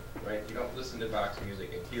hymn would, right? You don't listen to Bach's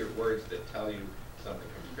music and hear words that tell you something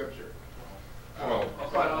from Scripture. Well,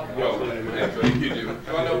 actually you do.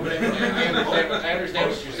 Well, no, but I understand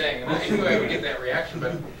what you're saying, and I knew I would get that reaction,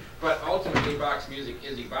 but ultimately Bach's music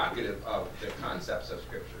is evocative of the concepts of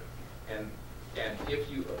Scripture, and if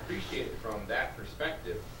you appreciate it from that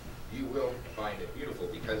perspective, you will find it beautiful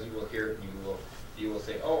because you will hear it and you will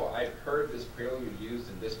say, oh, I've heard this prelude used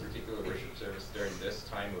in this particular worship service during this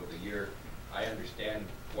time of the year. I understand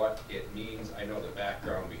what it means. I know the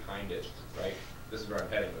background behind it, right? This is where I'm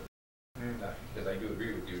heading with it. Because I do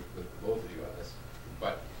agree with both of you on this.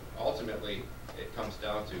 But ultimately, it comes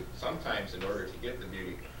down to sometimes in order to get the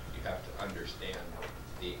beauty, you have to understand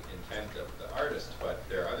the intent of the artist, but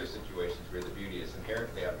there are other situations where the beauty is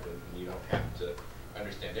inherently evident and you don't have to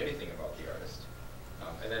understand anything about the artist.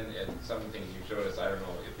 And then and some of the things you showed us, I don't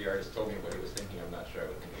know if the artist told me what he was thinking, I'm not sure I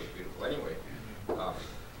would think it was beautiful anyway.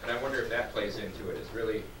 And I wonder if that plays into it. Is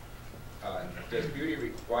really, does beauty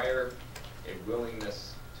require a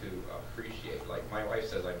willingness to appreciate? Like my wife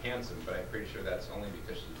says I'm handsome, but I'm pretty sure that's only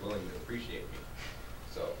because she's willing to appreciate me.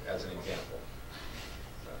 So, as an example.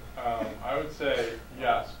 I would say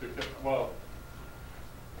yes, because, well,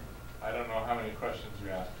 I don't know how many questions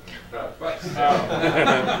you asked me, but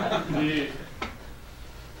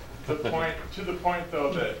to the point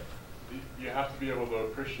though that you have to be able to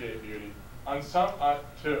appreciate beauty. On some,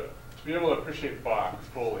 to be able to appreciate Bach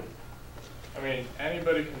fully. I mean,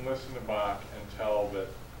 anybody can listen to Bach and tell that.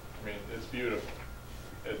 I mean, it's beautiful.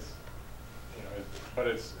 It's, you know, but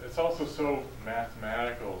it's also so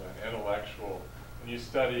mathematical and intellectual. When you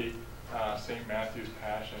study St. Matthew's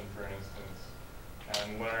Passion, for instance,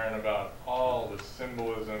 and learn about all the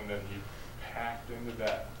symbolism that he packed into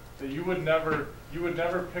that you would never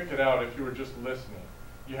pick it out if you were just listening.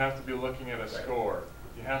 You have to be looking at a score.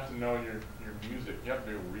 You have to know your music. You have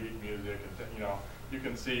to read music, and you know, you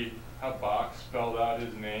can see how Bach spelled out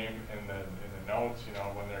his name in the notes. You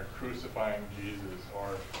know, when they're crucifying Jesus,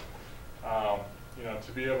 or you know,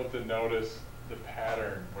 to be able to notice the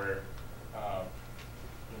pattern where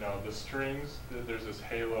you know, the strings. There's this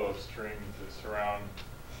halo of strings that surround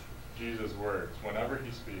Jesus' words whenever he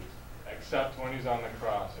speaks, except when he's on the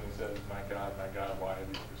cross and he says, my God, why have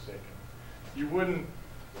you forsaken me?" You wouldn't.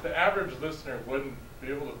 The average listener wouldn't be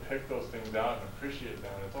able to pick those things out and appreciate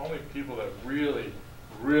them. It's only people that really,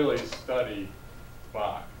 really study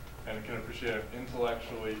Bach and can appreciate it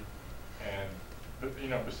intellectually, and you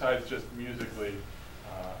know, besides just musically,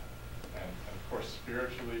 and of course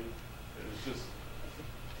spiritually. It's just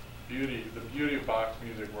beauty. The beauty of Bach's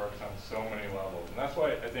music works on so many levels, and that's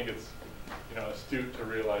why I think it's, you know, astute to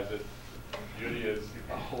realize that beauty is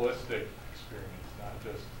a holistic experience, not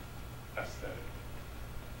just aesthetic.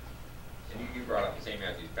 And you brought up the St.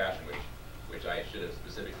 Matthew's Passion, which I should have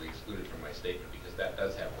specifically excluded from my statement, because that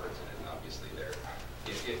does have words in it, and obviously there,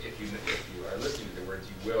 if you are listening to the words,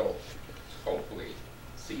 you will hopefully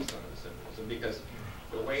see some of the symbolism, because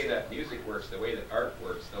the way that music works, the way that art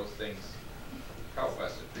works, those things help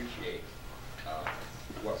us appreciate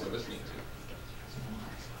what we're listening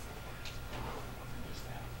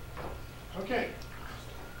to. Okay.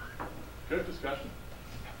 Good discussion.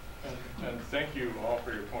 And thank you all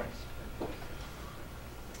for your points.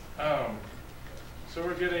 So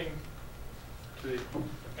we're getting to the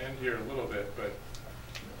end here a little bit, but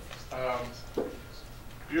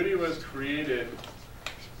beauty was created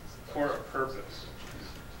for a purpose.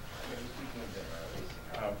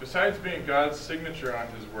 Besides being God's signature on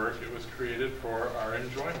his work, it was created for our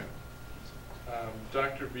enjoyment.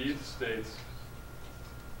 Dr. Beeth states,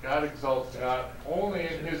 God exalts not only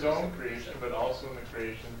in his own creation, but also in the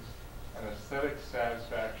creations and aesthetic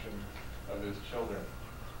satisfaction of his children.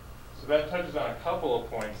 So that touches on a couple of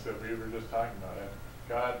points that we were just talking about. And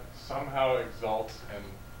God somehow exalts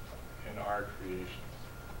in our creations.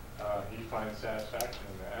 He finds satisfaction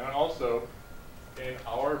in that. And also in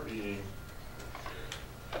our being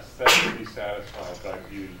aesthetically satisfied by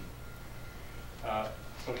beauty.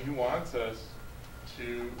 So he wants us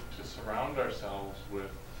to surround ourselves with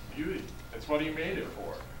beauty. It's what he made it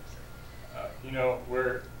for. You know,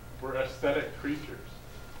 we're aesthetic creatures.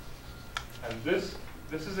 And this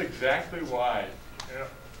is exactly why, you know,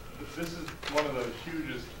 this is one of the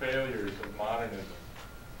hugest failures of modernism.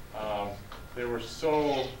 They were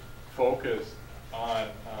so focused on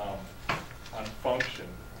function,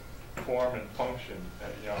 form and function,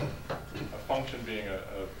 that, you know, a function being a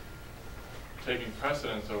taking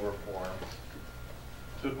precedence over form,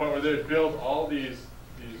 to the point where they build all these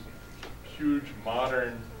huge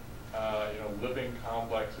modern, you know, living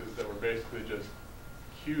complexes that were basically just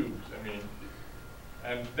cubes. I mean,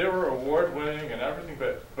 and they were award-winning and everything,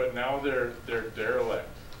 but now they're derelict.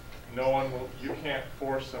 No one will. You can't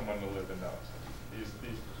force someone to live in those.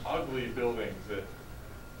 These ugly buildings that,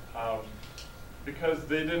 because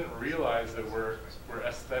they didn't realize that we're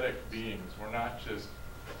aesthetic beings. We're not just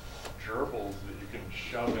gerbils that you can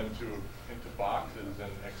shove into boxes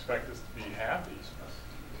and expect us to be happy.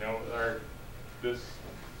 You know,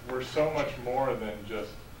 we're so much more than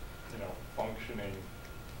just, you know, functioning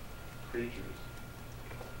creatures.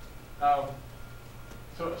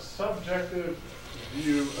 So a subjective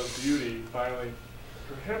view of beauty finally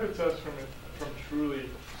prohibits us from truly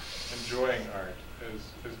enjoying art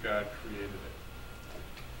as God created it.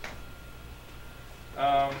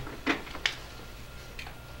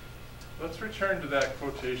 let's return to that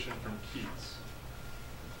quotation from Keats.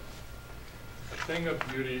 "A thing of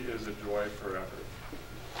beauty is a joy forever."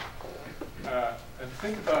 And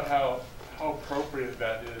think about how appropriate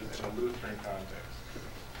that is in a Lutheran context.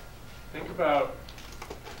 Think about,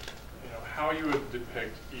 how you would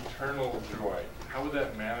depict eternal joy. How would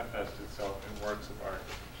that manifest itself in works of art?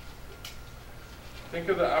 Think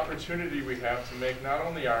of the opportunity we have to make not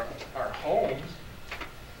only our homes,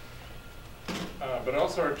 but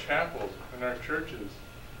also our chapels and our churches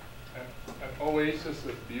an oasis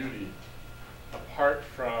of beauty apart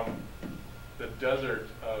from the desert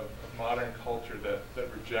of modern culture that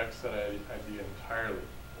rejects that idea entirely.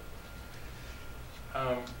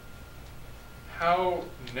 How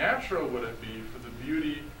natural would it be for the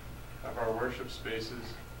beauty of our worship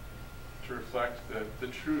spaces to reflect the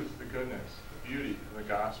truth, the goodness, the beauty of the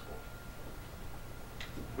gospel?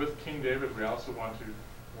 With King David, we also want to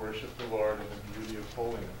worship the Lord in the beauty of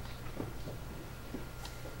holiness.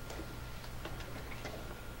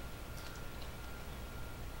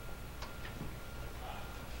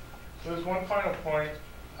 So there's one final point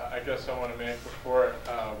I guess I want to make before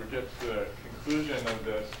we get to the conclusion of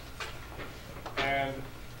this. And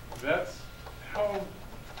that's how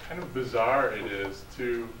kind of bizarre it is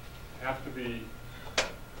to have to be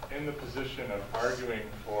in the position of arguing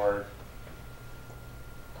for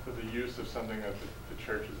the use of something that the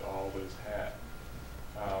church has always had.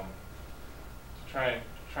 To try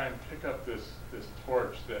and pick up this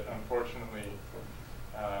torch that unfortunately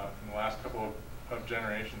in the last couple of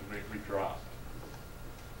generations we dropped.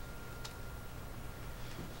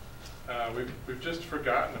 We've just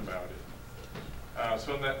forgotten about it.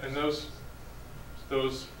 So in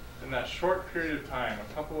that short period of time,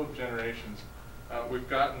 a couple of generations, we've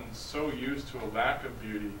gotten so used to a lack of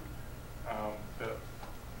beauty that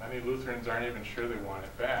many Lutherans aren't even sure they want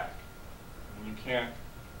it back. I mean, you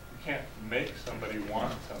can't make somebody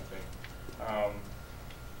want something.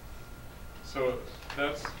 So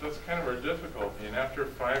that's kind of our difficulty. And after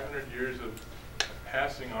 500 years of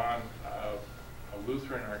passing on a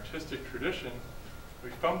Lutheran artistic tradition, we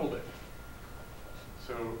fumbled it.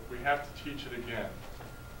 So we have to teach it again.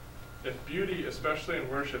 If beauty, especially in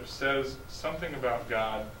worship, says something about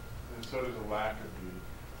God, then so does a lack of beauty.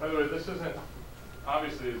 By the way, this isn't,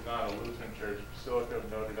 obviously it's not a Lutheran church. Basilica of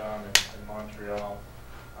Notre Dame in Montreal.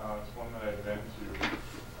 It's one that I've been to.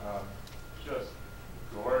 Just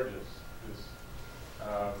gorgeous. This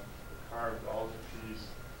carved altarpiece.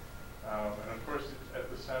 And of course, at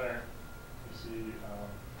the center, you see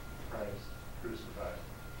Christ crucified.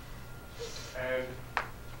 And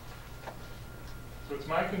so it's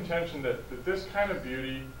my contention that this kind of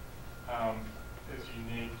beauty is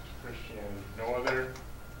unique to Christianity. No other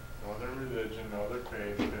religion, no other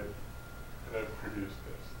faith could have produced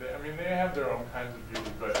this. They have their own kinds of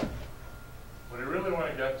beauty, but what I really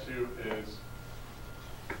want to get to is,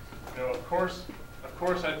 of course,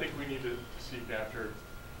 I think we need to seek after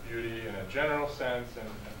beauty in a general sense and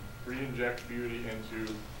re-inject beauty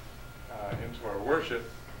into our worship,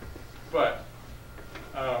 but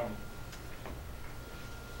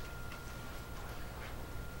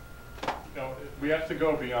we have to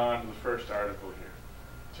go beyond the first article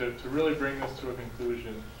here to really bring this to a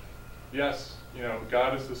conclusion. Yes,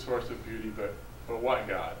 God is the source of beauty, but what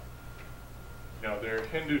God? There are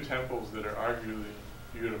Hindu temples that are arguably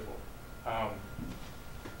beautiful.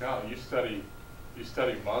 You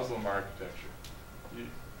study Muslim architecture.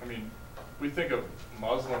 We think of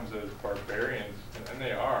Muslims as barbarians, and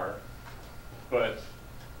they are, but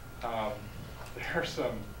there are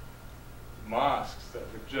some mosques that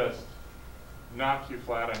would just knock you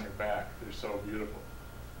flat on your back. They're so beautiful.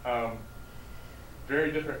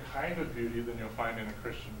 Very different kind of beauty than you'll find in a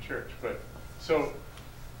Christian church. But so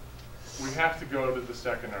we have to go to the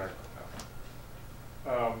second article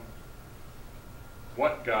now.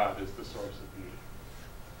 What God is the source of beauty?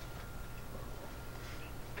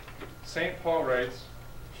 St. Paul writes,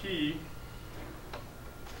 He,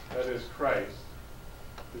 that is Christ,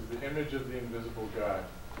 is the image of the invisible God,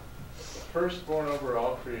 the firstborn over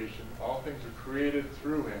all creation. All things are created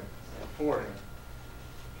through him and for him.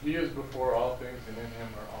 He is before all things, and in him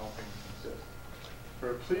are all things consist.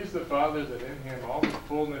 For it pleased the Father that in him all the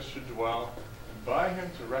fullness should dwell, and by him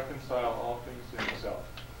to reconcile all things to himself.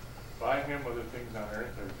 By him, whether things on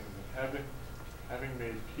earth or things in heaven, having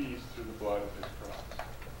made peace through the blood of his cross.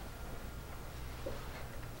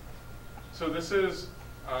 So this is,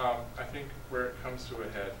 I think, where it comes to a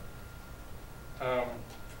head.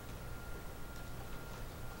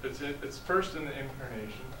 It's first in the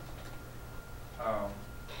incarnation,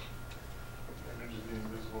 image of the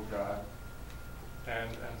invisible God,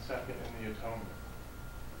 and second in the atonement.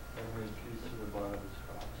 and made peace through the blood of his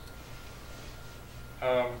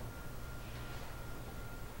cross.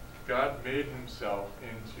 God made himself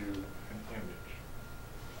into an image.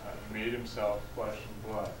 He made himself flesh and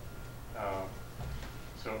blood.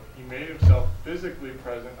 So he made himself physically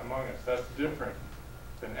present among us. That's different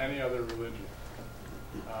than any other religion.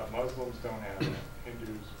 Muslims don't have it.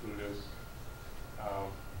 Hindus, Buddhists,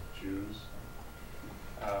 Jews.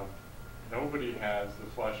 Nobody has the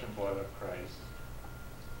flesh and blood of Christ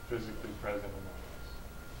physically present among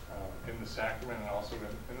us. In the sacrament and also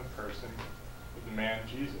in the person of the man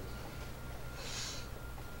Jesus.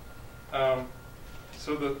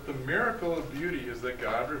 So the miracle of beauty is that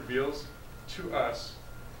God reveals to us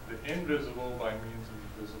the invisible by means of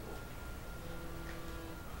the visible.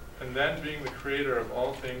 And then, being the creator of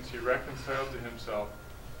all things, he reconciled to himself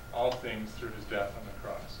all things through his death on the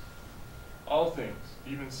cross. All things,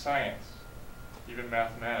 even science, even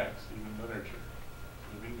mathematics, even literature,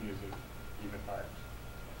 even music, even art.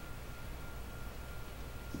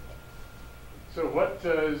 So what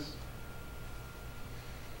does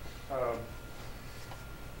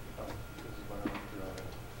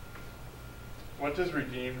what does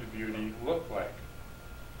redeemed beauty look like?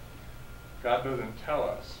 God doesn't tell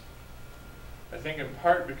us. I think in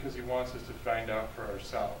part because he wants us to find out for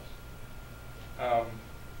ourselves.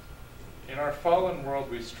 In our fallen world,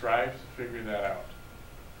 we strive to figure that out.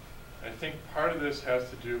 I think part of this has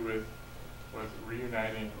to do with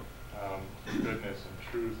reuniting goodness and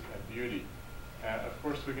truth and beauty. And of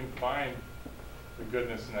course, we can find the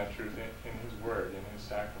goodness and that truth in his word, in his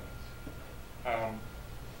sacraments.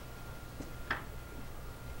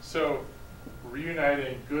 So,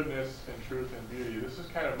 reuniting goodness and truth and beauty, this is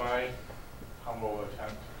kind of my humble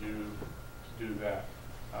attempt to do that.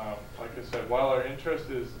 Like I said, while our interest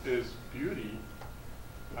is beauty,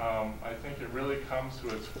 I think it really comes to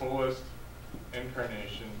its fullest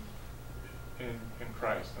incarnation in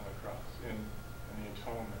Christ on the cross, in the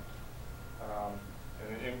atonement,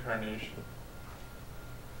 in the incarnation.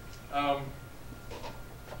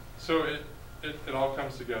 So it all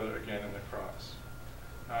comes together again in the cross.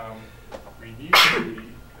 We need beauty,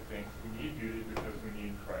 I think. We need beauty because we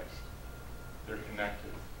need Christ. They're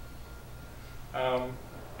connected.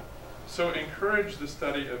 So encourage the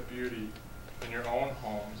study of beauty in your own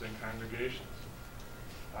homes and congregations.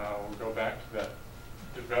 We'll go back to that.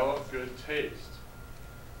 Develop good taste.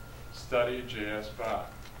 Study J.S. Bach.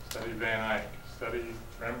 Study Van Eyck. Study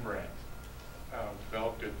Rembrandt.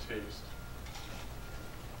 Develop good taste.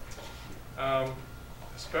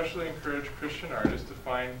 Especially encourage Christian artists to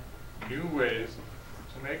find new ways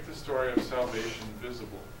to make the story of salvation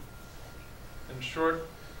visible. In short,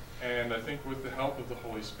 and I think with the help of the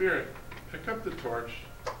Holy Spirit, pick up the torch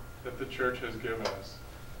that the church has given us,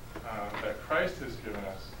 that Christ has given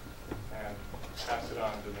us, and pass it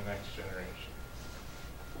on to the next generation.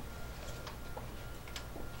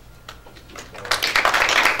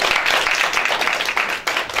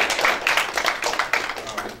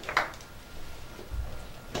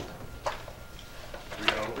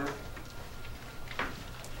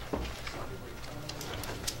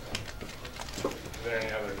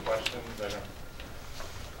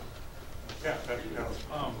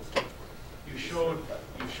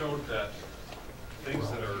 You showed that things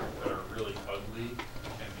that are really ugly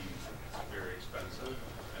can be very expensive,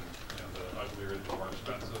 and the uglier the more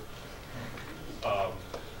expensive.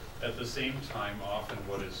 At the same time, often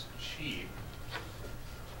what is cheap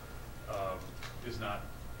is not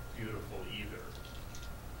beautiful either.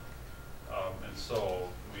 And so,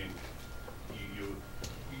 I mean, you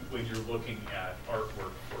when you're looking at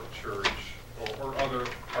artwork for a church or other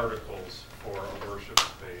articles for a worship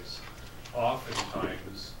space,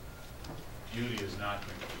 oftentimes beauty is not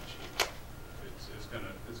going to be cheap.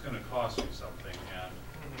 It's going to cost you something, and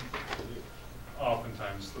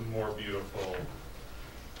oftentimes the more beautiful,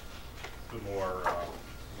 the more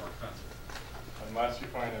expensive. Unless you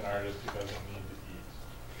find an artist who doesn't need to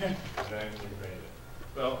eat, then you made it.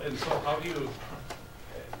 Well, and so how do you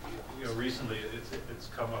recently it's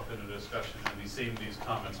come up in a discussion, and these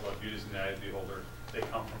comments about beauty is in the eye of the beholder, they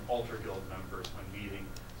come from altar guild members when meeting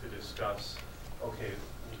to discuss, okay,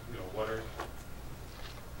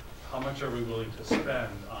 how much are we willing to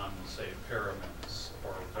spend on, say, paraments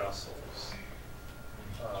or vessels?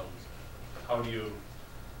 How do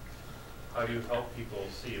you help people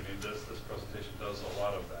see? I mean, this presentation does a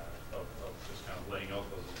lot of that, of just kind of laying out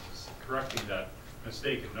those, correcting that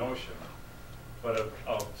mistaken notion, but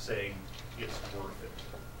of saying it's worth it.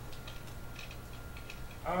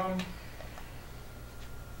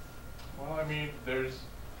 Well, I mean, there's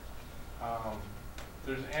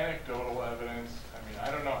anecdotal evidence. I mean,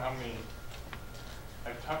 I don't know how many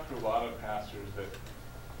I've talked to a lot of pastors that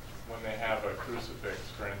when they have a crucifix,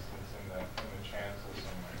 for instance, in the chancel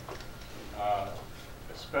somewhere,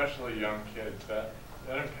 especially young kids, that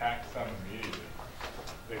impacts them immediately.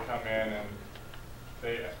 They come in and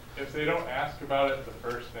if they don't ask about it the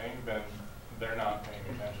first thing, then they're not paying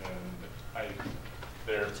attention, and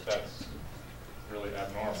that's really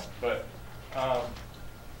abnormal. But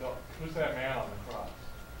so who's that man on the cross?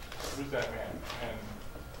 Who's that man? And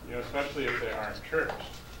especially if they aren't churched,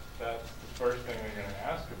 that's the first thing they're going to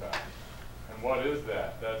ask about. And what is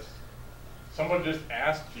that? That's someone just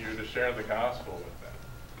asked you to share the gospel with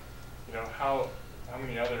them. How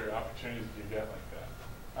many other opportunities do you get like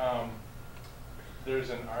that?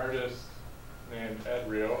 There's an artist named Ed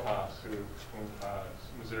Riojas who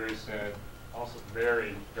Missouri Synod, also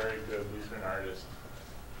very, very good Lutheran artist.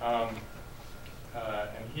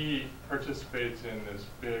 And he participates in this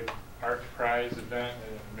big art prize event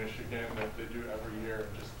in Michigan that they do every year.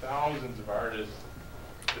 And just thousands of artists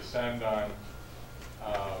descend on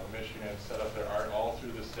Michigan, set up their art all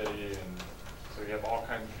through the city, and so you have all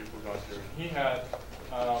kinds of people going through. And he had,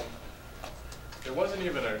 it wasn't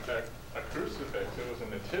even a crucifix, it was a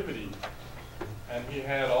nativity. And he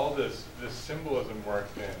had all this symbolism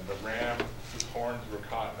worked in. The ram whose horns were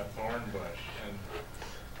caught in a thorn bush.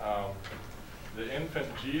 And the infant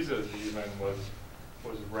Jesus even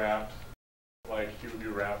was wrapped like he would be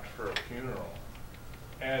wrapped for a funeral.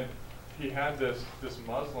 And he had this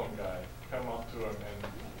Muslim guy come up to him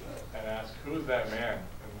and ask, who's that man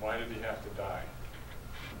and why did he have to die?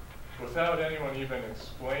 Without anyone even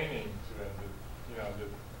explaining to him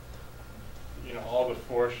all the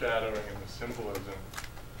foreshadowing and the symbolism.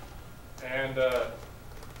 And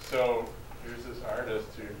so here's this artist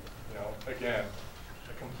who, again,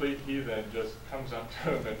 a complete heathen just comes up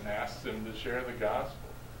to him and asks him to share the gospel.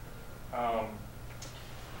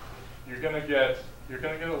 You're gonna get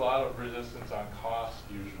a lot of resistance on cost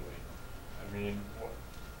usually. I mean,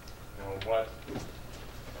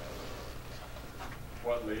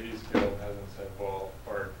 what Ladies Guild hasn't said, well,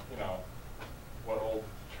 or what old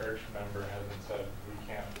church member hasn't said we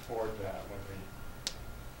can't afford that when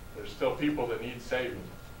there's still people that need saving.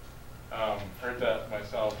 Heard that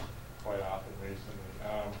myself quite often recently.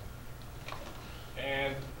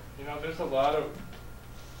 And there's a lot of,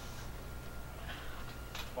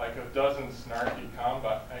 like a dozen snarky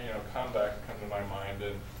comebacks come to my mind,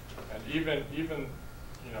 and even when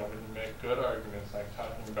you make good arguments, like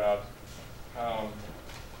talking about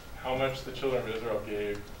how much the children of Israel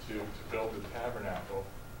gave to build the tabernacle.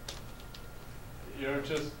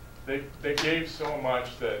 They gave so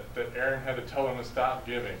much that Aaron had to tell them to stop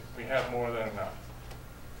giving. We have more than enough.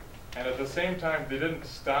 And at the same time, they didn't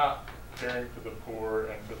stop caring for the poor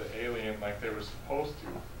and for the alien like they were supposed to.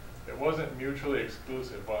 It wasn't mutually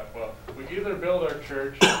exclusive. Well, we either build our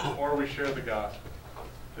church or we share the gospel.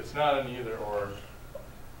 It's not an either or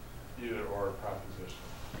proposition.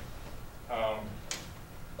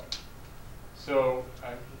 So,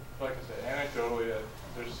 like I said, anecdotally,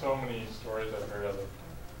 there's so many stories I've heard of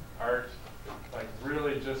art, like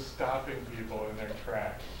really just stopping people in their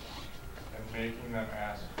tracks and making them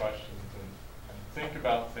ask questions and think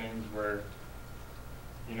about things where,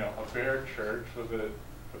 a bare church with a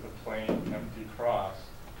plain, empty cross,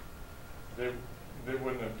 they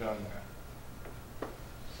wouldn't have done that.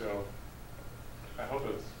 So, I hope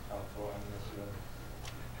it's helpful.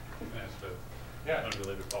 Can I ask Yeah.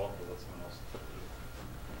 unrelated follow-up to what someone else did?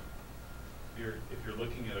 If you're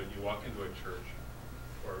looking at it, you walk into a church,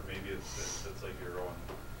 or maybe it's like your own,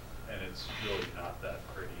 and it's really not that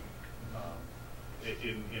pretty.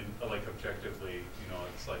 Like objectively,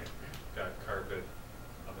 it's like got carpet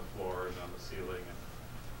on the floor and on the ceiling, and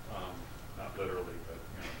not literally, but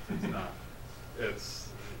it's not. It's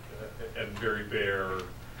and very bare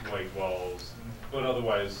white walls, but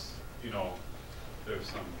otherwise, there's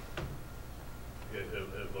some.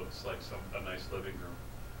 It looks like a nice living room.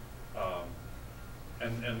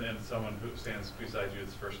 And someone who stands beside you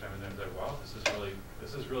the first time and then like, wow,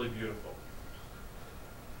 this is really beautiful.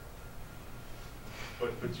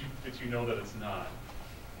 But you know that it's not.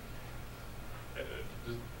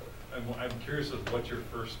 I'm curious of what your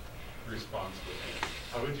first response would be.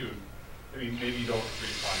 How would you? I mean, maybe you don't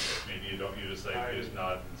respond to it. Maybe you don't. You just say, you just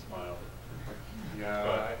nod and smile.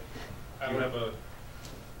 Yeah, but do you have a?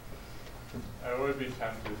 I would be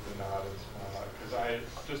tempted to nod and smile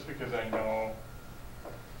because I know.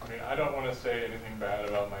 I mean, I don't want to say anything bad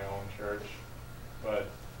about my own church, but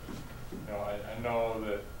I know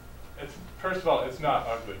that it's, first of all, it's not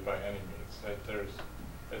ugly by any means.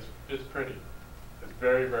 It's pretty. It's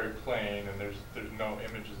very, very plain, and there's no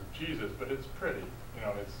images of Jesus, but it's pretty.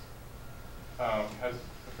 has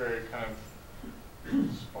a very kind of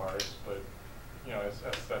sparse, but you know, it's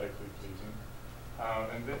aesthetically pleasing.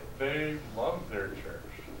 And they love their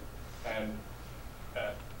church. And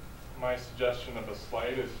my suggestion of a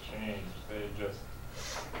slightest change, they just,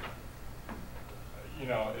 you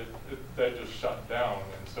know, they just shut down.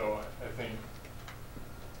 And so I think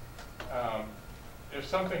if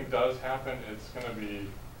something does happen, it's going to be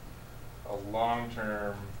a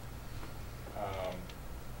long-term,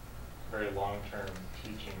 very long-term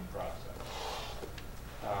teaching process.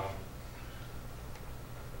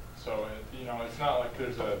 So you know, it's not like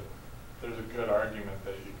there's a good argument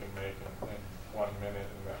that you can make in 1 minute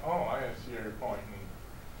and go, oh, I see your point.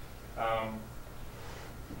 And,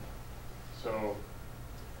 so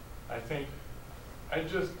I think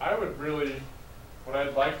I would really, what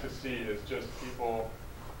I'd like to see is just people,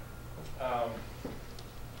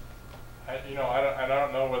 you know, I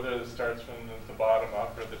don't know whether this starts from the bottom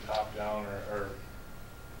up or the top down or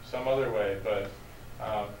some other way, but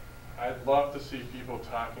I'd love to see people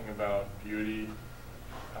talking about beauty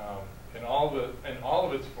in all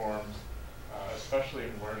of its forms, especially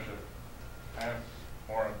in worship, kind of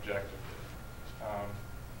more objectively. You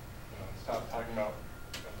know, stop talking about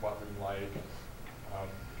what we like,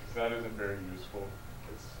 because that isn't very useful.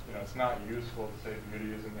 You know, it's not useful to say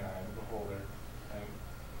beauty is in the eye of the beholder, and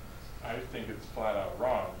I think it's flat out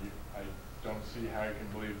wrong. I don't see how you can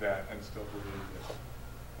believe that and still believe that.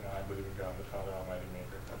 You know, I believe in God the Father Almighty,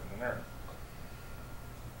 Maker of heaven and earth.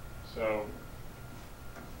 So,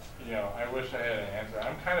 you know, I wish I had an answer.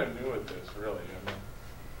 I'm kind of new at this, really. I mean,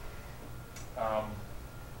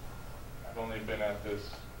 I've only been at this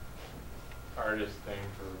artist thing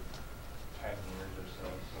for 10 years or so.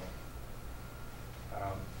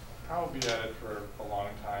 I'll be at it for a long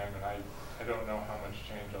time, and I don't know how much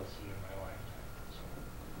change I'll see in my lifetime. So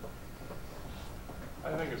I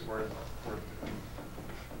think it's worth doing.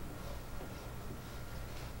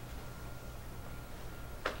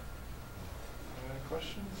 Any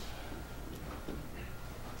questions?